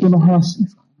戻ってその話、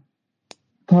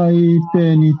台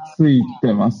北につい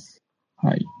てます。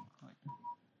はい。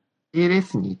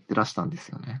ALS に行ってらしたんです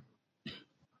よね。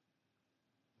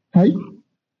はい。ヨ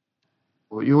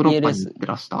ーロッパに行って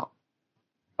らした。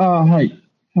ああ、はい。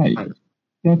はい。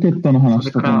ラケットの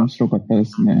話とか面白かったで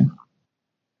すね。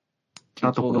ちょ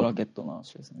うどラケットの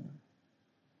話ですね。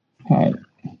はい。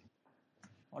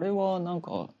あれはなん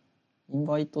か、イン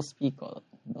バイトスピーカー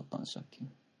だったんでしたっけ？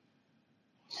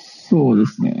そうで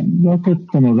すね。ラケッ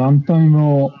トのランタイ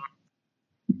ムを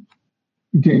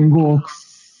言語を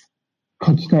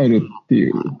書き換えるってい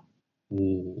う。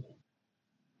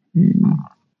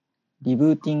リ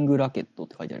ブーティングラケットっ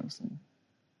て書いてありますね。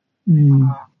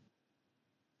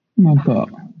なんか、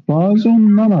バージョ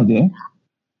ン7で、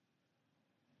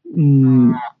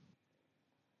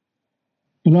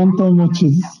ランタイムを地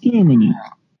図ゲームに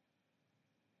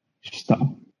したっ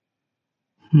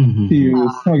ていう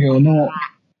作業の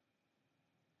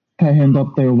大変だ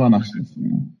ったよ話ですね。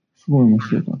すごい面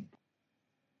白かっ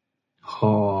た。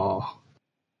はあ。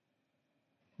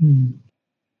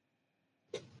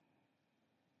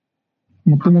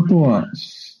もともとは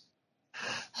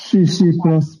C++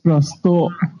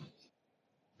 と、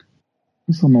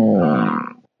その、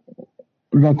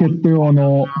ラケット用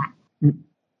の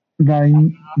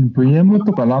VM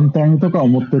とかランタイムとかを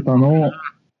持ってたのを、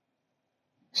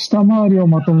下回りを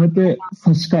まとめて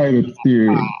差し替えるってい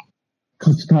う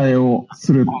書き換えを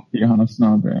するっていう話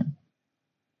なので、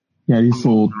やり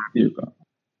そうっていうか、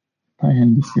大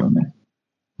変ですよね。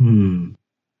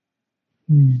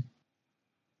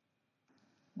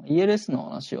ELS の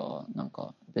話はなん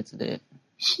か別で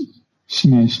し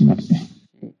ないし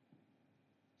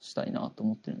たいなと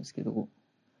思ってるんですけど、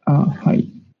は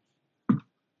い。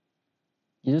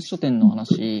技術書店の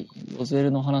話、ロズウェ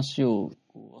ルの話を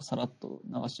こうさらっと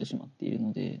流してしまっている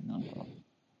ので、なんか、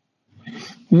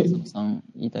佐野さん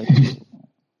言いたいこと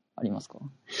ありますか？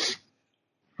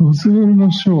ロズウェル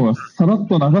の章はさらっ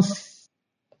と流す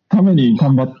ために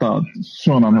頑張った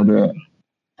章なので、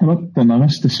さらっと流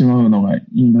してしまうのがい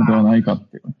いのではないかっ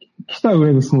ていう。来た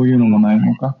上でそういうのもない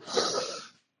のか。そ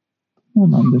う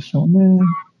なんでしょうね。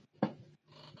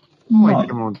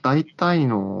でも大体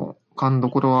の勘ど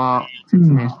ころは説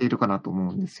明しているかなと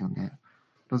思うんですよね。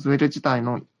ロズウェル自体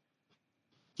の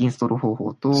インストール方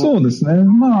法と。そうですね。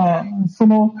そ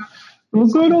の、ロ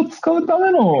ズウェルを使うた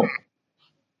めの、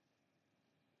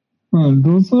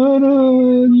ロズウェ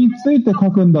ルについて書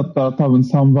くんだったら多分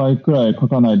3倍くらい書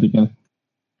かないといけな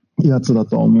いやつだ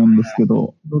とは思うんですけ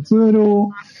ど、ロズウェル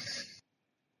を、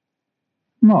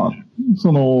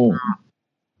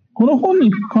この本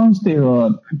に関して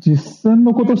は実践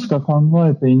のことしか考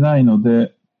えていないの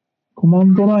で、コマ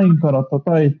ンドラインから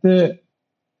叩いて、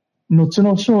後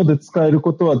の章で使える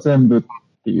ことは全部っ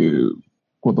ていう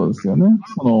ことですよね。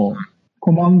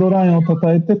コマンドラインを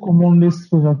叩いて、コモンリス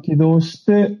プが起動し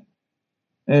て、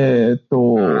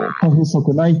過不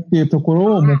足ないっていうとこ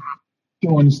ろを目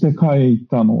標にして書い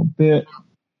たので、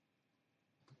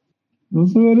ロ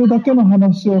ズウェルだけの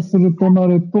話をするとな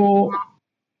ると、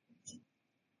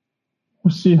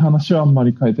欲しい話はあんま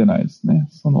り書いてないですね。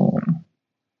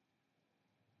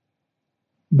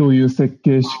どういう設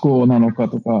計思考なのか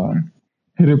とか、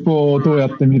ヘルプをどうや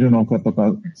って見るのかと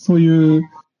か、そういう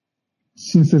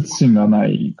親切心がな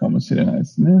いかもしれないで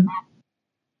すね。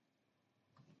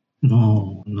な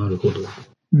るほど。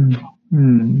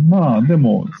で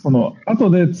も、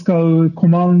後で使うコ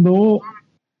マンドを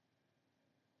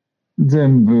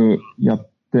全部やっ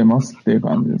てますっていう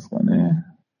感じですかね。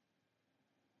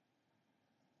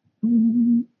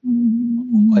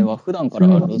今回は普段から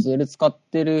ロズウェル使っ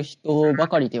てる人ば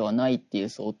かりではないっていう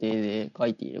想定で書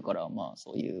いているから、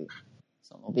そういう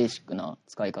ベーシックな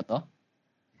使い方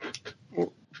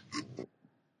を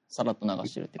さらっと流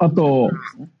してるって感じで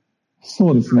すね。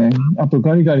そうですね。あと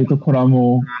ガリガリとコラ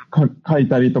ムを書い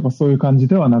たりとかそういう感じ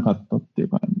ではなかったっていう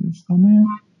感じですかね。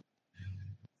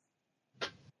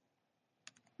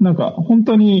なんか本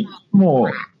当にも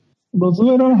うロズウ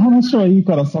ェルの話はいい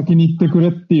から先に言ってくれ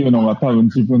っていうのが多分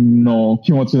自分の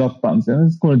気持ちだったんですよ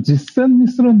ね。これ実践に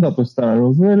するんだとしたら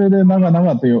ロズウェルで長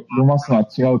々と読ますのは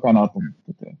違うかなと思っ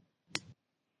てて。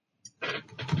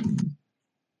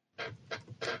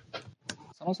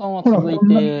佐野さんは続い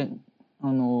て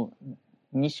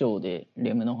2章で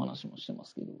レムの話もしてま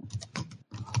すけど。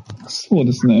そう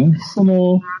ですね。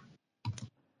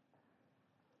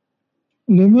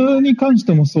レムに関し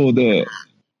てもそうで、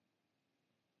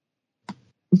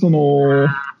ロ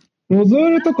ズウェ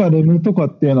ルとかレムとか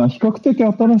っていうのは比較的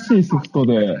新しいソフト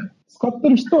で、使って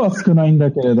る人は少ないん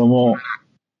だけれども、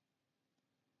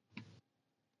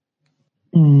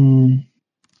便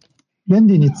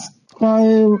利に使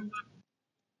え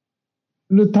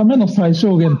るための最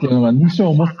小限っていうのが2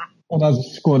章も同じ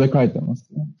思考で書いてま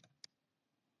すね。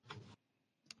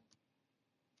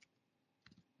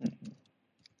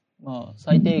まあ、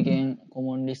最低限コ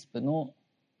モンリスプの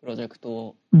プロジェクト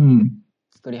を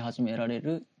作り始められ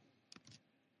る、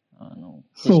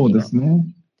そうですね。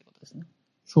ってことですね。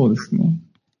そうですね。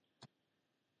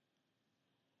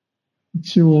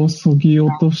一応、そぎ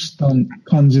落とした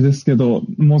感じですけど、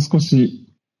もう少し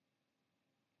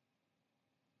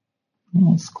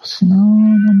な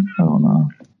んだろうな。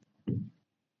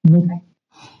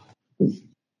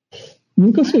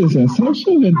難しいですね。最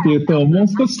小限っていうと、もう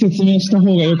少し説明した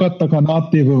方が良かったかな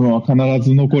っていう部分は必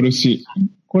ず残るし、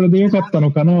これで良かった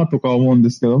のかなとか思うんで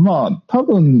すけど、まあ、多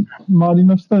分、周り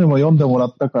の人にも読んでもら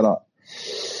ったから、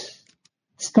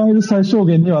使える最小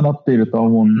限にはなっているとは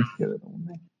思うんですけれども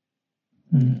ね。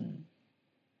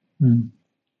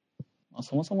まあ、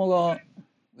そもそもが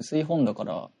薄い本だか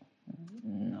ら、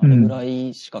あれぐら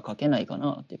いしか書けないか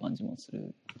なっていう感じもす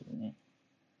るけどね。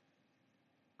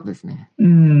そうですね。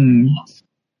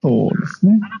そうです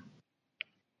ね。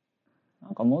な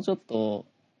んかもうちょっと、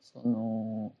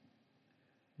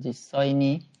実際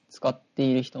に使って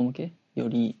いる人向けよ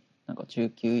り、なんか中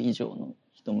級以上の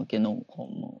人向けの本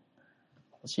も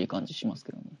欲しい感じします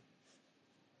けどね。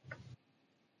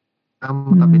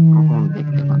また別の本でっ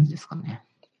て感じですかね。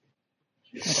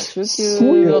なんか中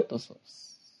級だと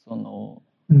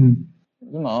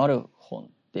今ある本っ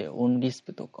てオンリス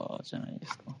プとかじゃないで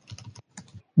すか。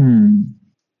な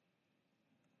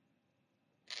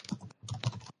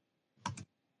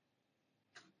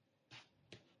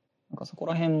んかそこ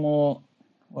ら辺も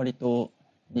割と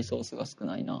リソースが少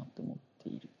ないなと思って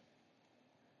いる。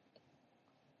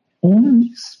オン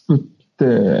リスプっ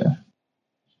て、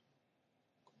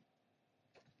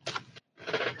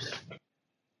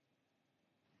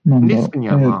リスクに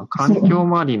はまあ環境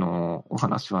周りのお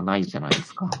話はないじゃないで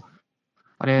すか。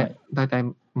あれ、だいたい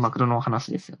マクロの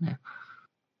話ですよね。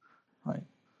はい。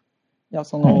いや、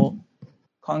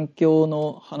環境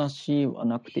の話は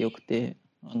なくてよくて、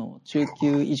中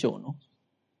級以上の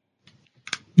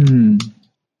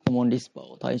コモンリスパー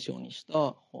を対象にし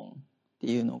た本って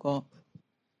いうのが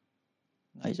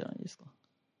ないじゃないですか。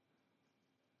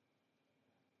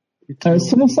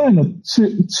その際の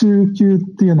中級っ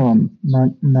ていうのは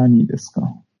何ですか？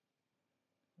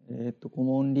コ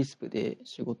モンリスプで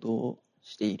仕事を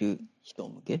している人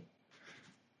向け。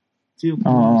実用コ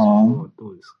モンリスプはど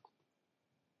うですか？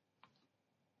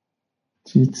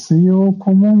実用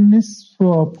コモンリスプ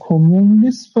はコモン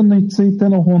リスプについて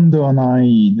の本ではな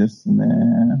いですね。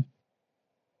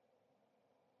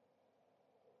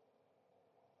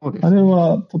そうですね。あれ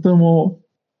はとても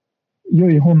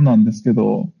良い本なんですけ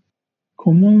ど、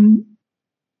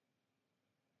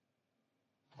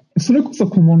それこそ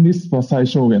コモンリスプは最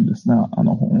小限ですね、あ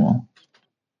の本は。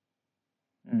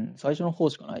最初の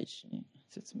方しかないしね、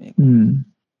説明が。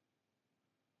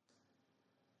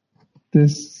で、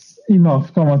今、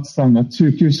深町さんが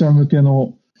中級者向け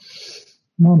の、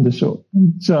なんでしょう。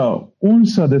じゃあ、御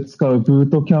社で使うブー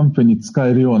トキャンプに使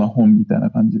えるような本みたいな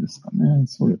感じですかね。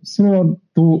それは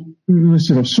む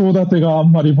しろ章立てがあ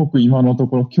んまり僕今のと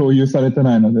ころ共有されて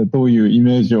ないので、どういうイ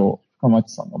メージを深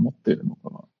町さんが持っているの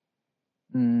かな。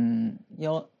い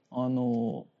や、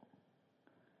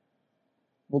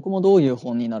僕もどういう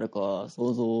本になるか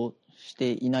想像し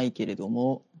ていないけれど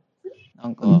も、な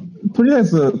んかとりあえ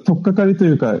ず取っかかりと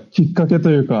いうかきっかけと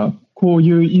いうか、こう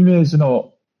いうイメージ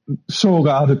の章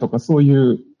があるとか、そうい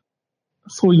う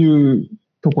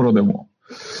ところでも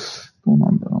どうな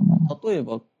んだろうな。例え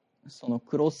ばその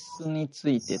クロスにつ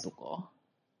いてとか、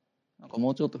なんか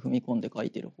もうちょっと踏み込んで書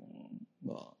いてる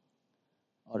本が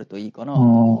あるといいかなと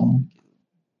思うけど。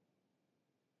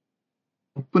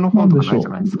ポップの本とかないじゃ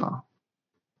ないですか。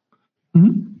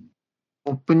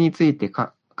ポップについて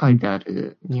書いてあ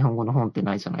る日本語の本って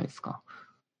ないじゃないですか。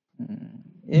モ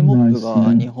ップ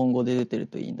が日本語で出てる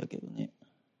といいんだけどね。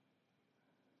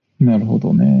なるほ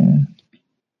どね。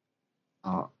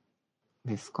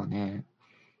ですかね。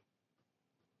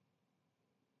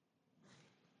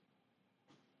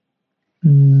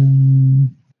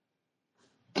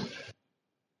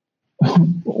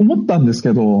思ったんです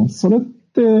けど、それっ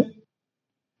て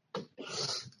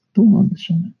どうなんで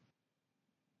しょうね。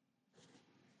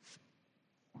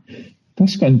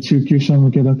確かに中級者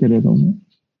向けだけれども、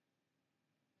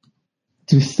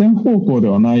実践方向で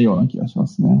はないような気がしま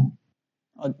すね。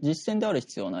実践である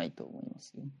必要はないと思いま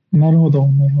すよ。なるほど、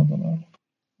なるほど、なる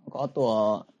ほど。あと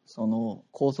は、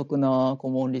高速なコ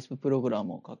モンリスププログラ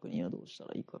ムを書くにはどうした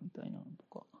らいいかみたいなの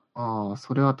とか。ああ、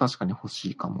それは確かに欲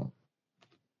しいかも。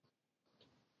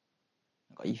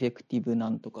なんかエフェクティブな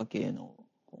んとか系の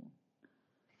本。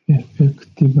エフェク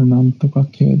ティブなんとか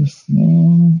系です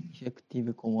ね。エフェクティ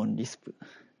ブコモンリスプ。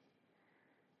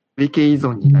類型依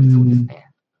存になりそうです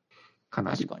ね。か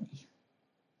なり。確かに。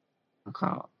なん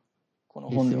か、この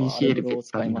本ではアレグロを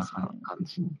使いますね。感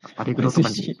じに。アレグロとか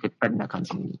にべったりな感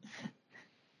じに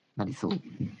なりそう。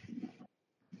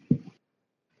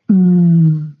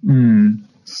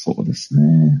そうです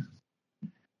ね。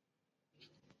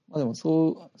まあでも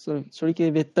それ処理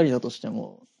系べったりだとして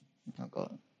も、なん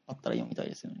かあったら読みたい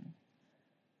ですよね。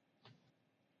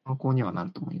参考にはな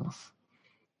ると思います。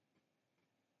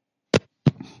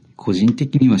個人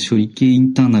的には処理系イ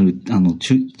ンターナル、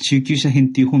中級者編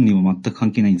っていう本には全く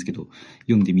関係ないんですけど、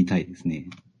読んでみたいですね。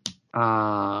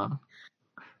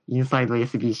インサイド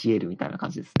SBCL みたいな感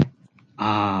じですね。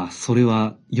それ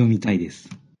は読みたいです。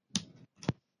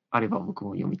あれば僕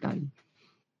も読みたい。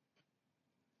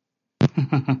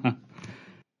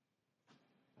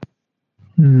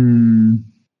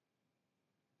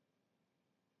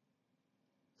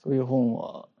そういう本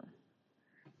は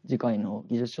次回の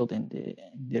技術書典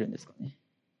で出るんですかね。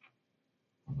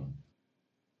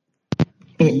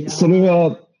それ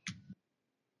は、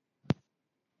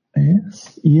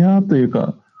いやという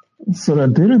か、それは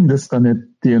出るんですかねっ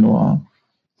ていうのは、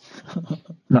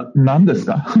何です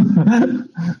か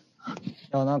い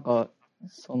や、なんか、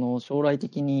将来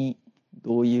的に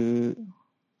どういう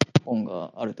本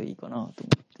があるといいかなと思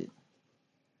って。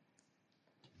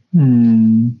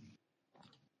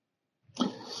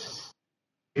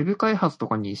ウェブ開発と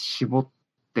かに絞っ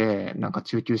て、なんか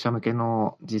中級者向け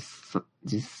の実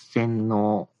践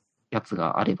のやつ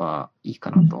があればいい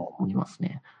かなと思います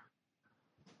ね。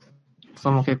そ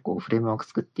れも結構フレームワーク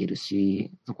作っている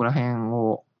し、そこら辺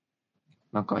を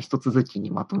なんか一続き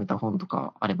にまとめた本と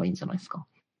かあればいいんじゃないですか。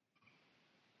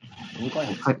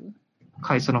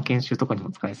会社の研修とかに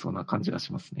も使えそうな感じが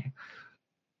しますね。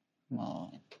ま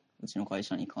あ、うちの会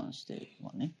社に関して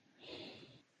はね。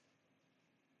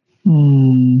ど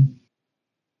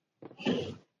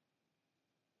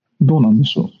うなんで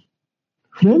しょう。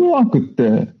フレームワークっ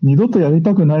て二度とやり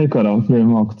たくないからフレー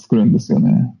ムワーク作るんですよ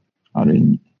ね。ある意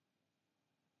味。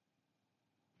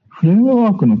フレーム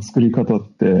ワークの作り方っ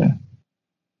て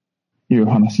いう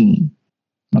話に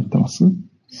なってます？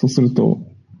そうすると。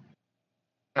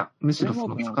いや、むしろそ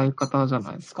の使い方じゃ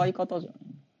ないですか。使い方じゃない。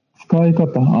使い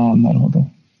方、なるほど。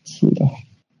そうだ。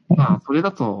まあ、それ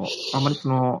だと、あんまり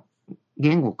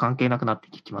言語関係なくなって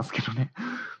きますけどね。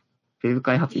ウェブ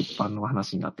開発一般の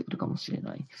話になってくるかもしれ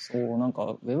ない。そう、なんか、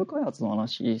ウェブ開発の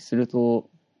話すると、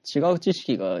違う知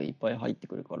識がいっぱい入って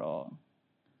くるから、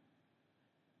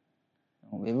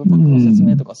ウェブパックの説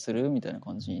明とかするみたいな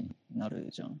感じになる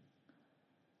じゃん。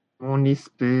コモンリス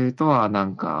プとはな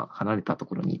んか離れたと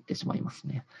ころに行ってしまいます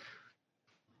ね。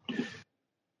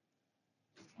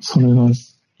それがい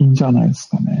いんじゃないです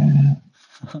かね。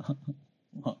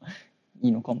まあ、い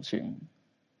いのかもしれん。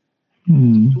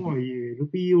とはいえ、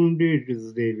Ruby on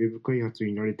Rails で Web 開発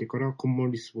に慣れてからコモ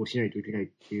ンリスプをしないといけないっ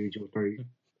ていう状態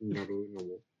になるのも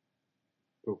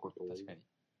どうかと思う。確かに。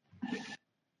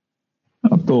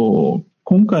あと、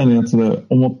今回のやつで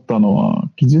思ったの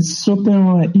は、技術書典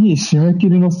はいい締め切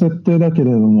りの設定だけ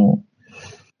れども、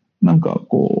なんか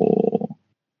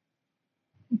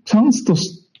チャンスと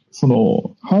し、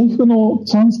配布の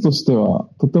チャンスとしては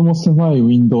とても狭いウ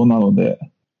ィンドウなので、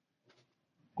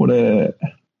これ、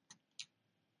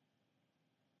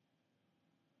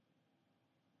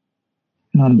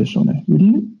なんでしょうね。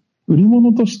売り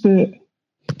物として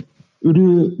売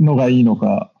るのがいいの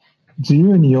か、自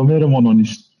由に読めるものに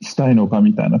したいのか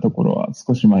みたいなところは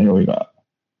少し迷いが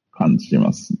感じ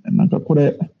ますね。なんかこ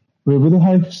れ、ウェブで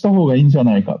配布した方がいいんじゃ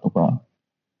ないかとか、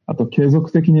あと継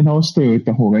続的に直しておい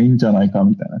た方がいいんじゃないか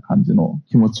みたいな感じの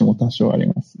気持ちも多少あり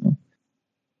ますね。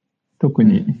特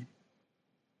に、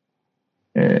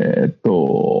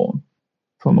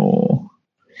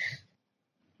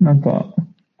なんか、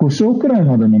5章くらい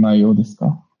までの内容です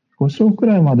か？ 5 章く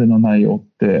らいまでの内容っ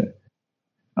て、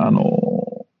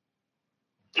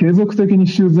継続的に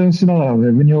修繕しながらウ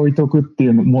ェブに置いとくってい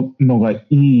うのがい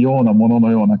いようなもの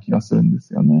のような気がするんで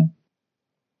すよね。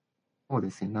そう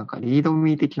ですね。なんかリード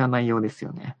ミー的な内容です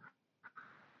よね。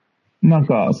なん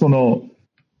か、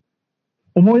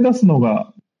思い出すの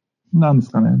が、なんで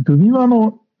すかね、Ruby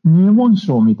の入門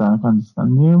章みたいな感じですか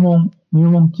ね。入門入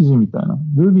門記事みたいな、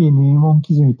Ruby 入門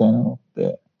記事みたいなのっ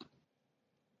て、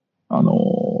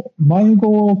迷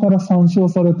子から参照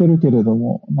されてるけれど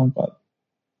も、なんか、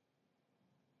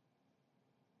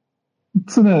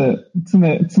常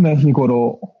日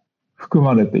頃含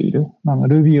まれている。なんか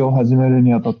Ruby を始める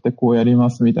にあたってこうやりま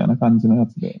すみたいな感じのや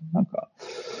つで、なんか、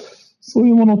そう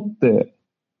いうものって、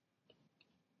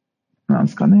なん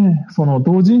ですかね、その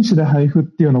同人誌で配布っ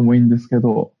ていうのもいいんですけ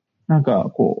ど、なんか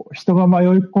こう、人が迷い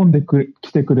込んで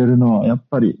来てくれるのは、やっ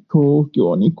ぱり東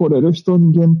京に来れる人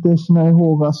に限定しない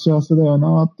方が幸せだよ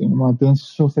なっていう、まあ電子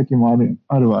書籍も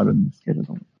あるはあるんですけれ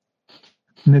ども、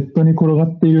ネットに転が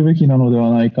っているべきなので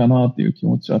はないかなっていう気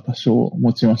持ちは多少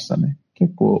持ちましたね。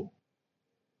結構、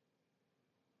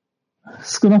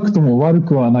少なくとも悪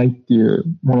くはないっていう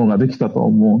ものができたと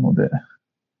思うので、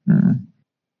うん。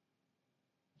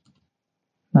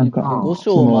なんか、 5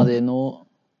章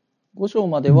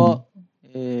までは、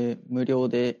無料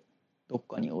でどっ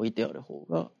かに置いてある方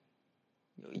が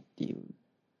良いっていう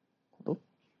こと？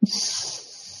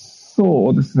そ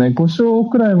うですね。5章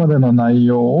くらいまでの内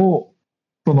容を、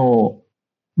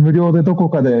無料でどこ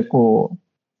かで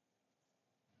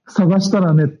探した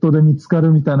らネットで見つか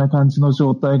るみたいな感じの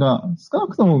状態が、少な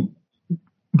くとも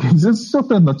技術書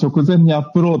店の直前にア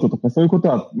ップロードとかそういうこと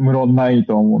は無論ない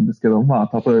と思うんですけど、ま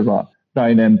あ、例えば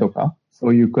来年とか、そ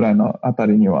ういうくらいのあた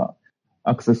りには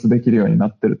アクセスできるようにな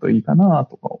ってるといいかな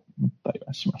とか思ったり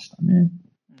はしましたね。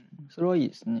それはいい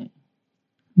ですね。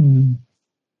うん。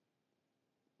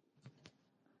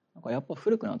なんかやっぱ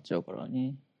古くなっちゃうから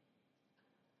ね。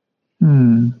う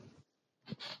ん。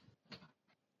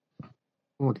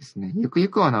そうですね。ゆくゆ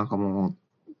くはなんかもう、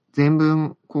全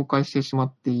文公開してしま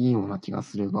っていいような気が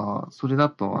するが、それだ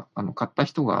と、買った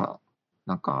人が、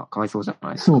なんか、かわいそうじゃな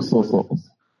いですか。そう。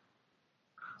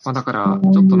まあだから、ち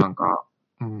ょっとなんか、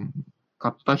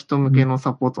買った人向けの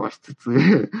サポートはしつつ、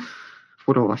フ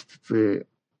ォローはしつつ、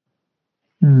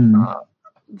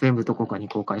全部どこかに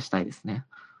公開したいですね。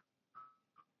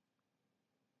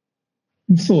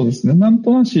そうですね。なん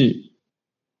となし、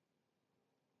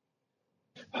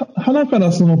花か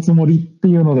らそのつもりって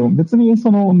いうのでも別に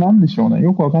なんでしょうね。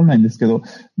よくわかんないんですけど、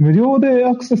無料で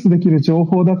アクセスできる情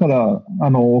報だから、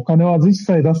お金は実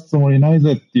際出すつもりない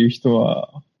ぜっていう人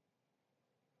は、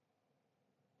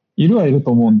いる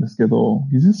と思うんですけど、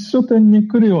技術書店に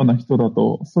来るような人だ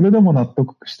と、それでも納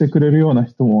得してくれるような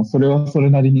人も、それはそれ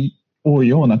なりに多い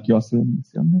ような気はするんで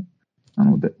すよね。な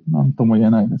ので、なんとも言え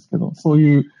ないですけど、そう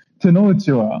いう手の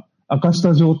内は明かし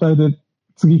た状態で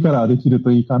次からできる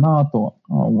といいかなと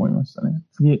は思いましたね。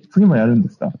次もやるんで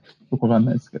すか？よくわかん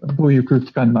ないですけど、どういう空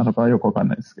気感なのかはよくわかん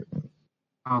ないですけど。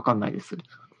わかんないです。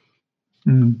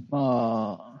うん。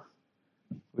まあ、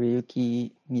売れ行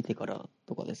き見てから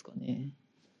とかですかね。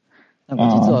なんか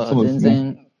実は全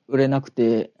然売れなく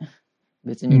て、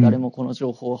別に誰もこの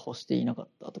情報は欲していなかっ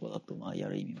たとかだと、まあや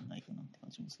る意味はないかなって感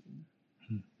じます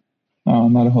ね。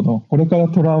なるほど。これから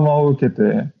トラウマを受け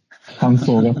て、感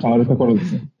想が変わるところで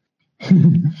すね。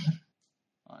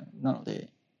なので、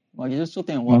まあ、技術書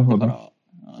店終わってから、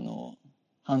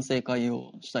反省会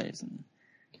をしたいですね。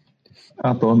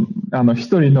あと、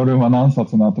一人ノルマ何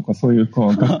冊なとか、そういう、が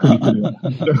っくりくるような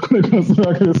話をこれからする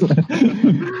わけですね。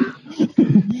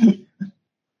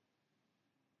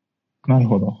なる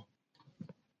ほど。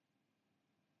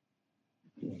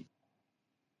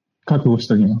覚悟し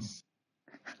ておきます。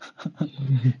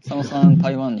佐野さん、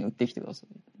台湾に売ってきてくださ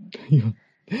い。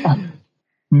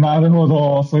なるほ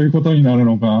ど。そういうことになる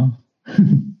のか。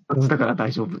だから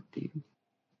大丈夫っていう。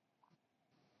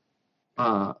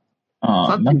さ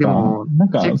っきでも、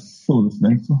そうです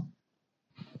ね。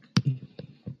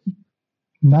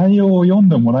内容を読ん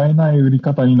でもらえない売り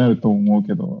方になると思う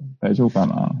けど、大丈夫か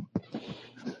な。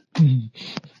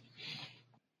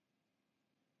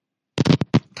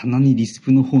棚にリス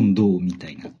プの本どうみた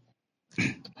いな。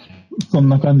そん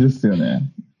な感じですよ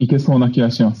ね。いけそうな気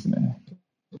がしますね。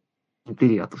インテ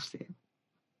リアとして。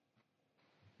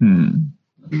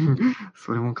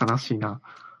それも悲しいな。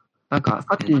なんか、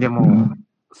さっきでも、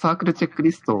サークルチェック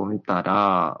リストを見た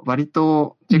ら、割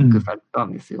とチェックされた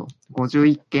んですよ。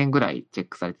51件ぐらいチェッ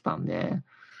クされてたんで、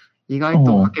意外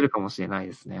と書けるかもしれない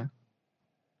ですね。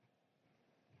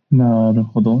なる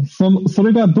ほど。そ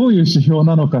れがどういう指標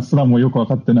なのかすらもよくわ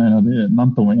かってないので、な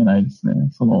んとも言えないですね。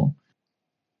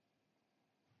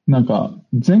なんか、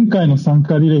前回の参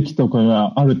加履歴とか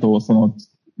があると、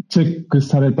チェック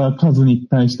された数に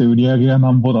対して売り上げが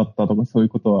なんぼだったとか、そういう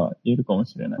ことは言えるかも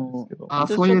しれないですけど。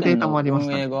そういうデータもありまし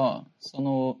たね。運営が、そ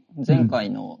の前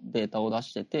回のデータを出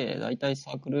してて、だいたい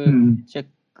サークルチェッ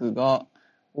クが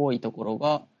多いところ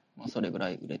が、まあ、それぐら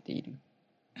い売れている。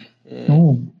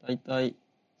だいたい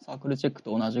サークルチェック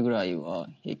と同じぐらいは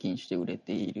平均して売れ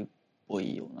ているっぽ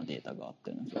いようなデータがあっ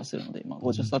たような気がするので、まあ、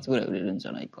50冊ぐらい売れるんじ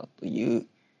ゃないかという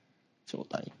状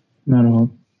態。なるほど。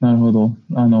なるほど。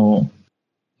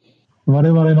我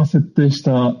々の設定し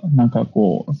た、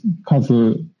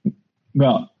数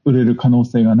が売れる可能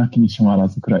性がなきにしもあら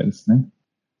ずくらいですね。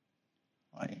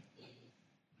はい。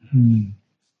うん。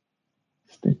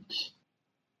素敵。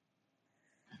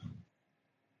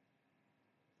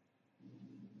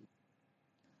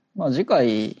まあ、次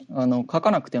回、書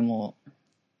かなくても、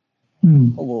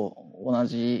ほぼ同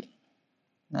じ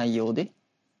内容で、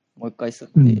もう一回吸っ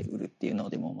て売るっていうの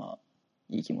でも、まあ、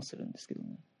いい気もするんですけど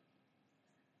ね。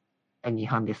第2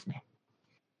版ですね。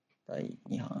第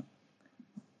2版。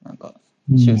なんか、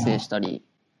修正したり、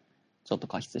ちょっと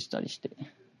加筆したりして。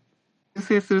修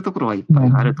正するところはいっぱ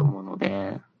いあると思うの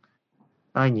で、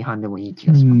第2版でもいい気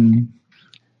がしますね。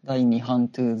第2版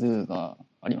to do が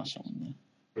ありましたもんね。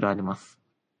売られます。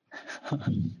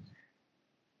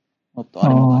もっとあ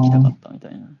れも書きたかったみた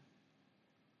いな。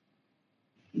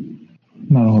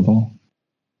なるほど。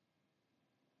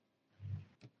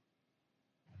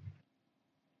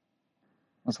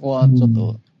そこはちょっ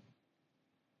と、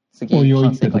次、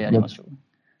反省会やりましょう。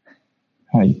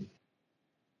はい。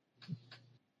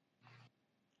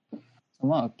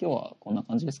まあ、今日はこんな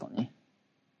感じですかね。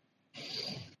ち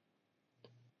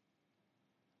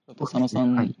ょっと佐野さ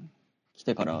ん来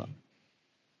てから、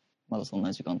まだそん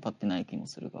な時間経ってない気も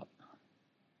するが。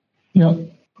いや、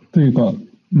というか、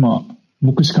まあ、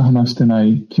僕しか話してな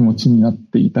い気持ちになっ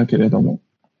ていたけれども、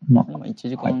まあ。今1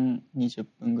時間20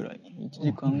分ぐらい、1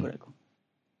時間ぐらいか。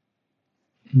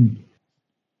うん。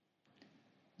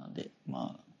なんで、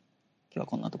まあ、今日は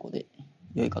こんなとこで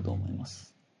良いかと思いま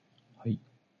す。はい。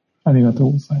ありがと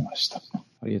うございました。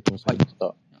ありがとうございまし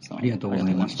た。ありがとうご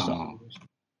ざいました。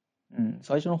うん、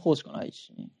最初の方しかない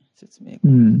しね、説明が。う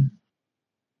ん。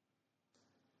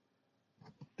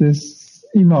で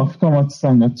す。今、深松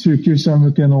さんが中級者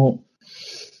向けの、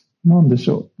なんでし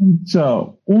ょう。じゃ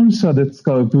あ、御社で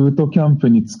使うブートキャンプ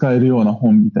に使えるような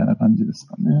本みたいな感じです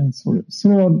かね。そ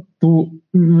れは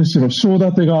むしろ章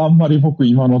立てがあんまり僕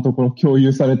今のところ共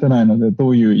有されてないので、ど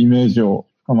ういうイメージを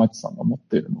深松さんが持っ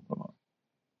ているのかな。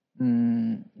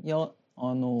いや、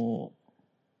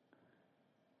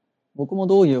僕も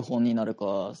どういう本になる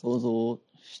か想像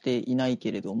していない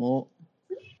けれども、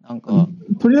なんか。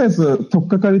とりあえず、取っ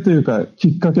かかりというか、き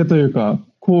っかけというか、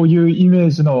こういうイメー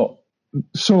ジの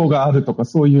章があるとか、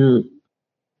そういう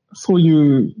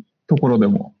ところで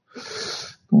も、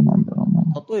どうなんだろう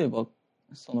な。例えば、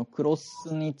そのクロ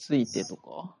スについてと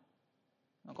か、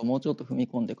なんかもうちょっと踏み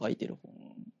込んで書いてる本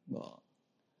が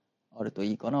あると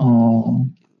いいかなと思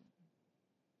うけど。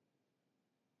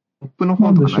ポップの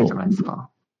本とかないじゃないです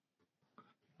か。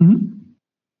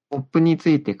ポップにつ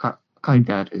いて書い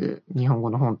てある日本語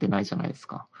の本ってないじゃないです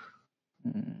か。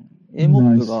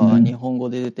AMOP が日本語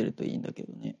で出てるといいんだけ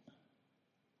どね。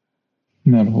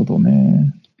なるほど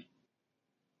ね。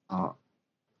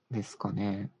ですか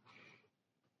ね。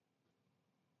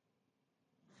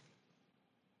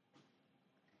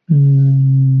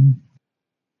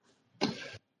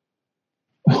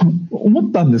思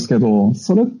ったんですけど、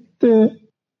それって、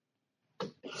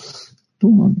ど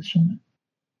うなんでしょうね。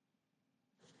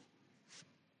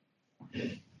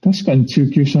確かに中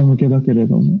級者向けだけれ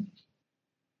ども、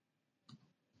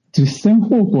実践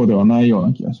方向ではないよう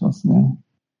な気がしますね。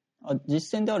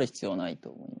実践である必要はない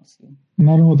と思いますよ。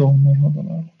なるほど。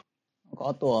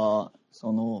あとは、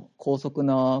その高速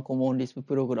なコモンリスプ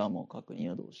プログラムを書くに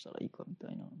はどうしたらいいかみた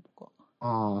いなのと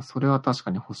か。それは確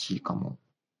かに欲しいかも。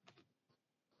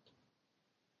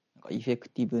なんかエフェク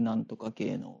ティブなんとか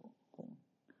系の本。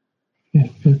エ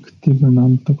フェクティブな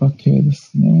んとか系で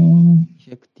すね。エ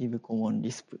フェクティブコモン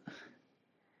リスプ。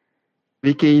処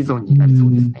理系依存になりそ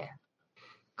うですね。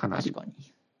かなり。確かに。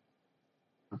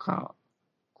なんか、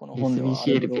この本ではア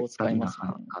レグロを使いますね。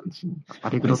ア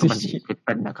レグロとかにぺっ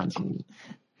たりな感じに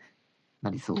な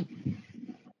りそう。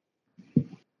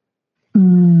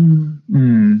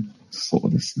そ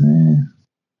うですね。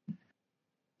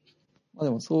まあで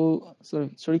もそれ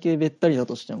処理系べったりだ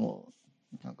としても、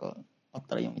なんかあっ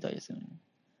たら読みたいですよね。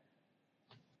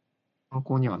参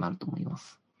考にはなると思いま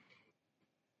す。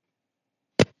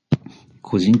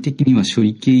個人的には処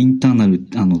理系インターナル、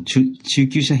中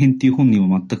級者編っていう本には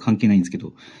全く関係ないんですけ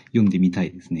ど、読んでみた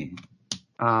いですね。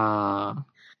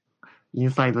イ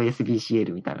ンサイド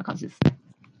SBCL みたいな感じですね。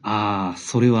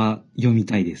それは読み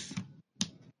たいです。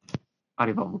あ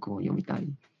れば僕も読みたい。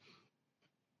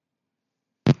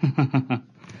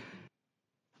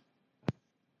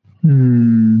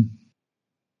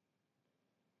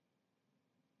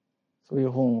そうい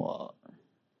う本は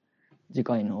次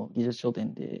回の技術書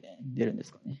店で出るんで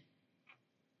すかね。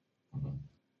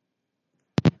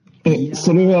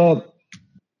それは、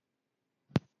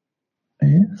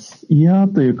いや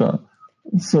というか、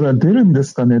それは出るんで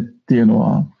すかねっていうの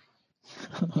は、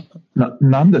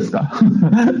何ですか？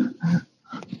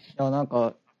いや、なん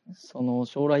か、その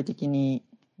将来的に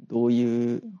どう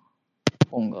いう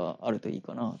本があるといい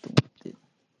かなと思って。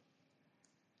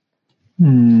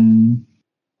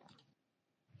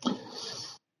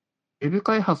ウェブ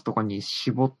開発とかに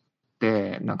絞っ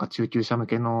て、なんか中級者向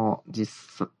けの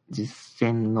実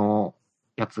践の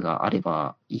やつがあれ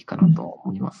ばいいかなと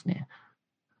思いますね。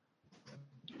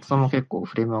その結構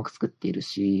フレームワーク作っている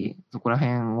し、そこら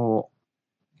辺を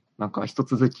なんか一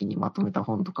続きにまとめた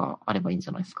本とかあればいいんじ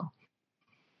ゃないですか。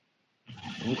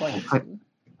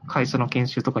会社の研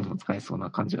修とかにも使えそう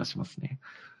な感じがしますね。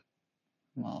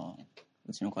まあ、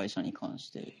うちの会社に関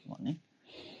してはね。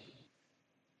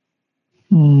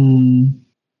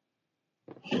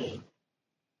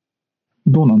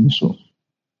どうなんでしょう。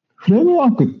フレームワ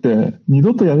ークって二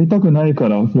度とやりたくないか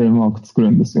らフレームワーク作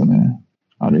るんですよね。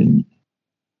ある意味。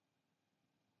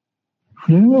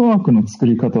フレームワークの作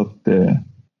り方って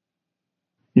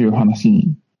いう話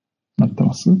になって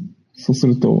ます？そうす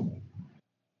ると。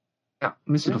いや、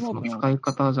むしろその使い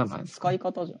方じゃないですか。使い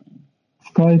方じゃない？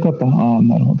使い方、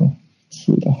なるほど。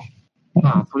そうだ。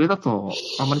まあ、それだと、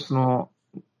あんまりその、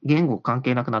言語関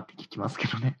係なくなってきますけ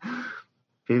どね。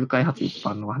ウェブ開発一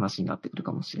般の話になってくる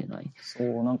かもしれない。そ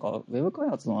う、なんか、ウェブ開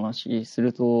発の話す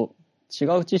ると、違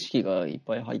う知識がいっ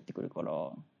ぱい入ってくるから、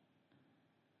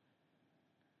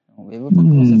ウェブパッ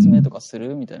クの説明とかす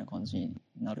るみたいな感じに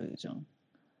なるじゃん。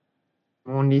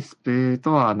モンリスプ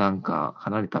とはなんか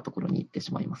離れたところに行って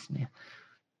しまいますね。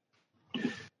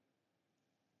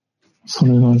そ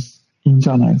れがいいんじ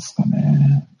ゃないですか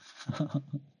ね。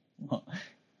まあ、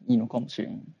いいのかもしれ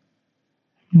ん。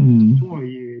とは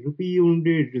いえ、Ruby on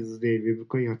Rails で Web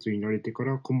開発に慣れてか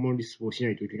らコモンリスプをしな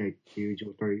いといけないっていう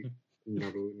状態にな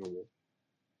るのも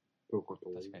どうかと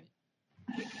思う。確かに。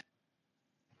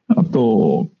あ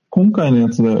と、今回のや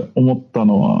つで思った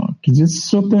のは、技術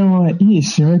書店はいい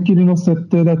締め切りの設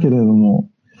定だけれども、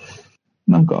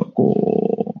なんか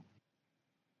こ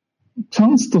う、チャ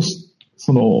ンスとし、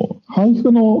その、配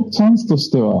布のチャンスとし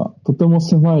てはとても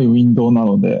狭いウィンドウな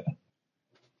ので、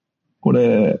こ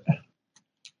れ、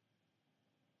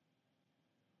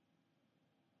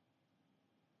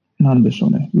なんでしょ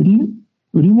うね。売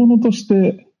り物とし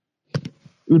て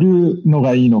売るの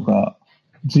がいいのか、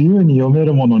自由に読め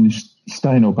るものにし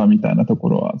たいのかみたいなとこ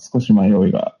ろは少し迷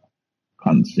いが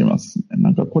感じますね。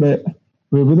なんかこれ、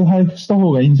ウェブで配布した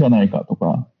方がいいんじゃないかと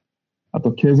か、あ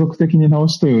と継続的に直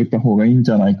しておいた方がいいん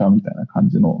じゃないかみたいな感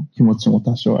じの気持ちも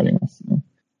多少ありますね。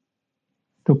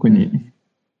特に、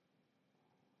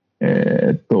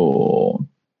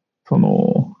そ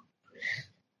の、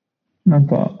なん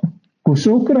か、5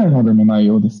章くらいまでの内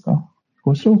容ですか。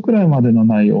5章くらいまでの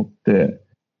内容って、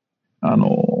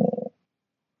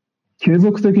継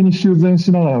続的に修繕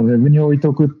しながらウェブに置い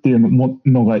とくっていう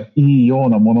のがいいよう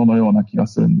なもののような気が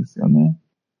するんですよね。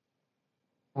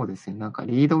そうですね。なんか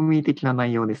リードミー的な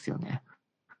内容ですよね。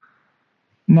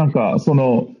なんか、そ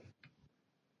の、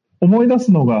思い出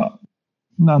すのが、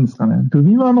なんですかね、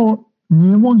Ruby の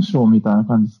入門書みたいな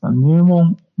感じですかね。入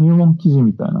門記事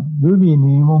みたいな。Ruby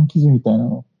入門記事みたいな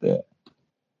のって、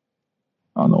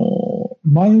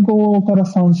迷子から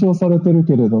参照されてる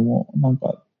けれども、なん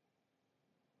か、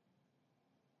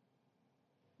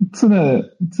常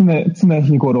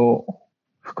日頃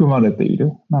含まれてい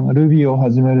る。なんか Ruby を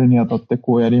始めるにあたって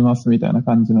こうやりますみたいな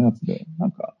感じのやつで、な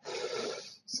んか、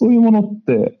そういうものっ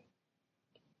て、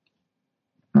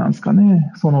なんですか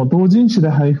ね、その同人誌で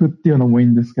配布っていうのもいい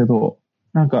んですけど、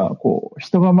なんかこう、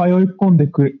人が迷い込んで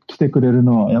来てくれる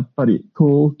のは、やっぱり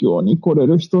東京に来れ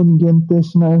る人に限定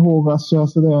しない方が幸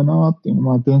せだよなっていうの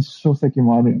は、電子書籍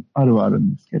もあるはある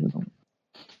んですけれども、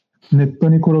ネット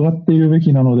に転がっているべ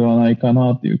きなのではないか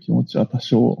なっていう気持ちは多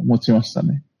少持ちました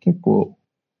ね。結構、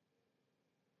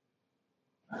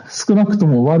少なくと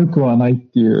も悪くはないっ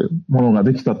ていうものが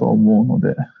できたと思うの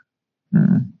で、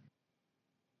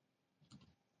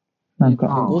なん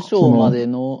か、5章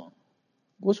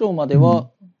までは、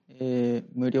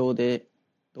無料で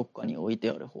どっかに置いて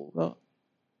ある方が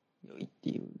良いって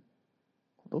いう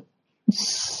こと？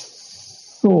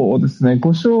そうですね。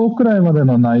5章くらいまで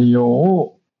の内容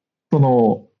を、そ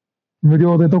の、無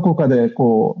料でどこかで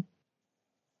こ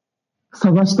う、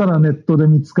探したらネットで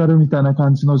見つかるみたいな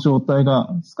感じの状態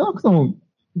が、少なくとも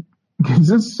技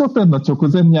術書店の直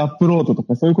前にアップロードと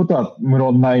かそういうことは無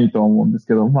論ないと思うんです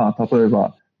けど、まあ、例え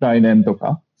ば来年と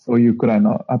か、そういうくらい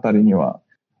のあたりには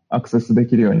アクセスで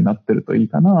きるようになってるといい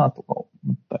かなとか思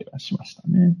ったりはしました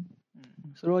ね。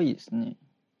それはいいですね。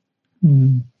う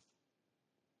ん。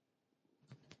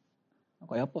なん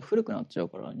かやっぱ古くなっちゃう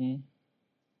からね。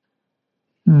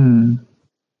うん。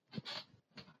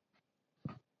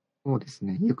そうです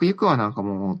ね。ゆくゆくはなんか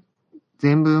もう、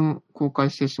全文公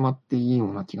開してしまっていいよ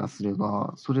うな気がする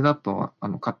が、それだと、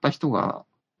買った人が、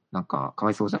なんか、か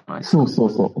わいそうじゃないですか。そ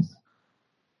う。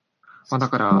まあだ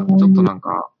から、ちょっとなん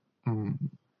か、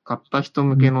買った人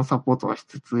向けのサポートはし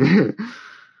つつ、フ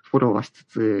ォローはしつ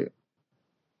つ、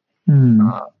うん。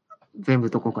全部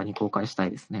どこかに公開した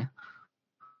いですね。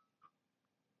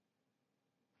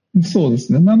そうで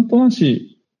すね。なんとな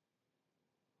し、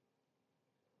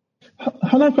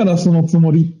花からそのつ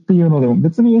もりっていうのでも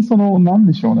別になん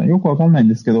でしょうね。よくわかんないん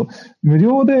ですけど、無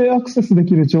料でアクセスで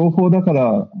きる情報だか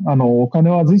ら、お金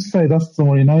は実際出すつ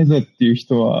もりないぜっていう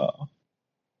人は、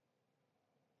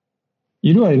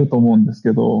いると思うんです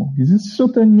けど、技術書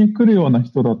店に来るような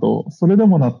人だと、それで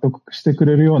も納得してく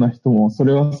れるような人も、そ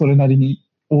れはそれなりに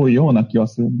多いような気は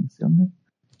するんですよね。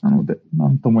なので、な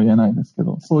んとも言えないですけ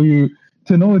ど、そういう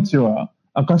手の内は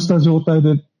明かした状態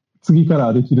で次か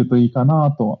らできるといいか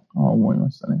なとは思い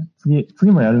ましたね。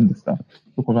次もやるんですか？よ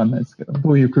くわかんないですけど、ど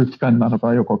ういう空気感なの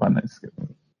かよくわかんないですけど。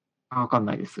わかん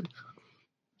ないです。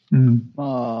うん。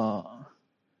まあ、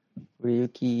売れ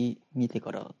行き見て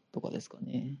からとかですか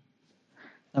ね。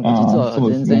なんか実は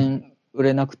全然売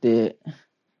れなくて、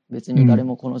別に誰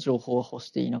もこの情報を欲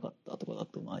していなかったとかだ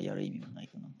と、まあやる意味はない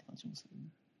かなって感じますけど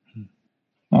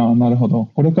ね。なるほど。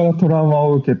これからトラウマ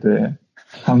を受けて、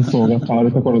感想が変わ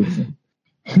るところですね。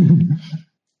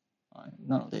はい、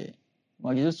なので、ま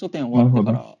あ、技術書店終わって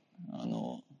から、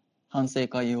反省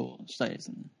会をしたいで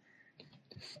すね。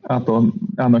あと、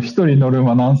一人乗る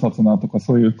馬何冊なとか、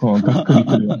そういうがっくり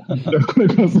くるような話をこれ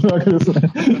からするわけです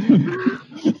ね。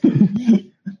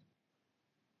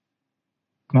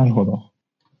なるほど。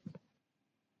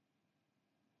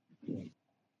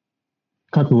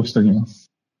覚悟しておきま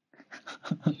す。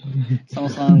佐野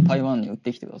さん、台湾に売っ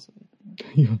てきてください。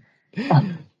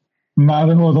な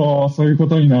るほど。そういうこ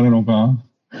とになるのか。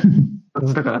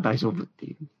だから大丈夫って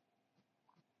いう。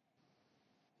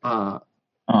さ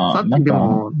っなんきで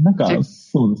も、か、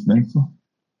そうですね。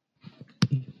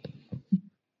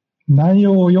内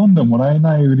容を読んでもらえ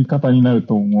ない売り方になる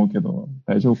と思うけど、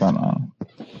大丈夫かな。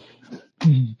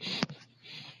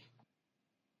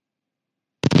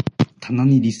棚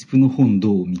にリスプの本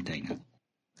どうみたいな。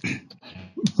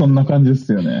そんな感じで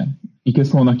すよね。いけ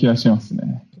そうな気がします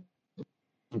ね。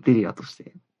インテリアとし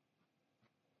て。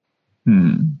う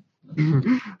ん。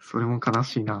それも悲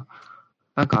しいな。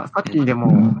なんか、さっきで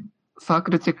も、サー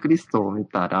クルチェックリストを見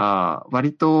たら、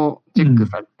割とチェック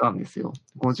されてたんですよ。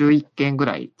51件ぐ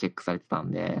らいチェックされてた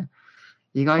んで、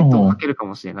意外と書けるか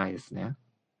もしれないですね。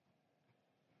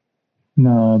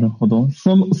なるほど。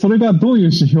それがどういう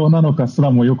指標なのかす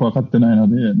らもよくわかってないの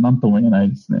で、なんとも言えない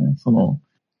ですね。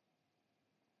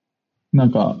な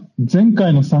んか、前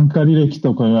回の参加履歴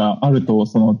とかがあると、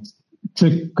チ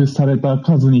ェックされた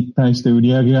数に対して売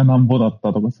り上げがなんぼだっ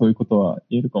たとか、そういうことは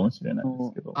言えるかもしれないで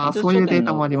すけど。そういうデー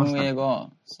タもありましたね。運営が、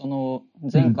その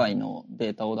前回の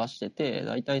データを出してて、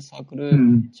だいたいサークル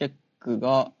チェック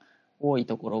が多い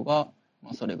ところが、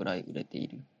まあ、それぐらい売れてい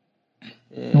る。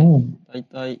だい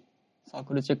たいサー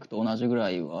クルチェックと同じぐら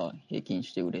いは平均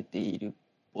して売れているっ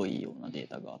ぽいようなデー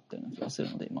タがあったような気がす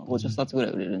るので、まあ、50冊ぐら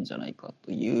い売れるんじゃないか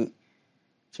という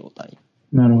状態。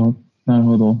なる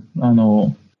ほど。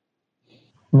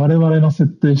我々の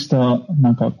設定した、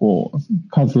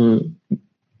数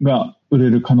が売れ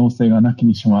る可能性がなき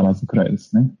にしもあらずくらいで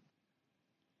すね。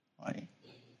はい。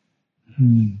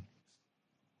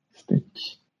素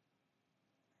敵。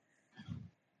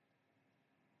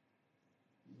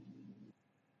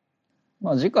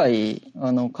まあ、次回、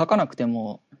書かなくて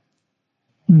も、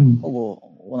ほ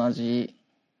ぼ同じ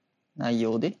内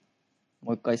容で、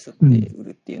もう一回吸って売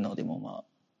るっていうのでも、まあ、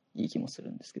いい気もす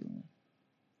るんですけどね。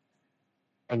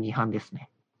第2版ですね。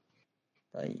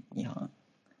第2版。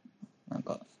なん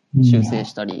か、修正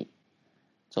したり、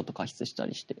ちょっと加筆した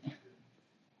りして。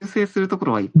修正するとこ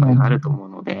ろはいっぱいあると思う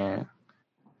ので、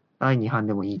第2版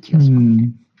でもいい気がします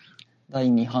ね。第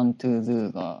2版 to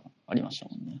do がありました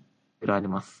もんね。いろいろあり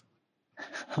ます。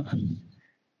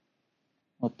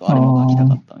もっとあれも書きた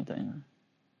かったみたいな。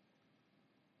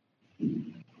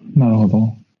なるほ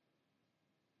ど。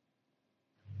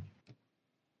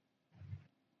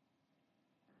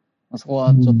そこ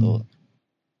はちょっと、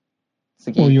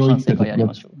次、反省会やり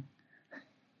ましょ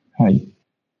う。はい。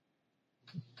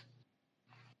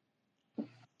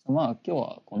まあ、今日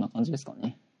はこんな感じですか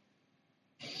ね。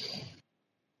ち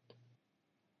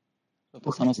ょっと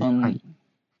佐野さん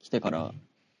来てから、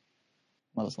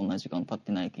まだそんな時間経っ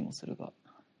てない気もするが。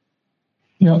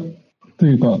いや、と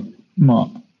いうか、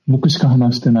僕しか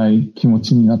話してない気持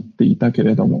ちになっていたけ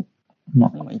れども、今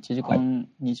1時間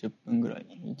20分ぐらい、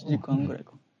1時間ぐらい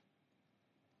か。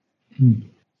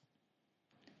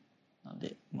なん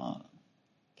で、今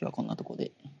日はこんなとこ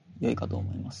で良いかと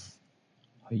思います。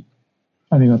はい。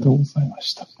ありがとうございま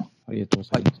した。ありがとうご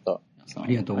ざいました。皆さんあ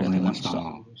りがとうございまし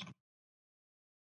た。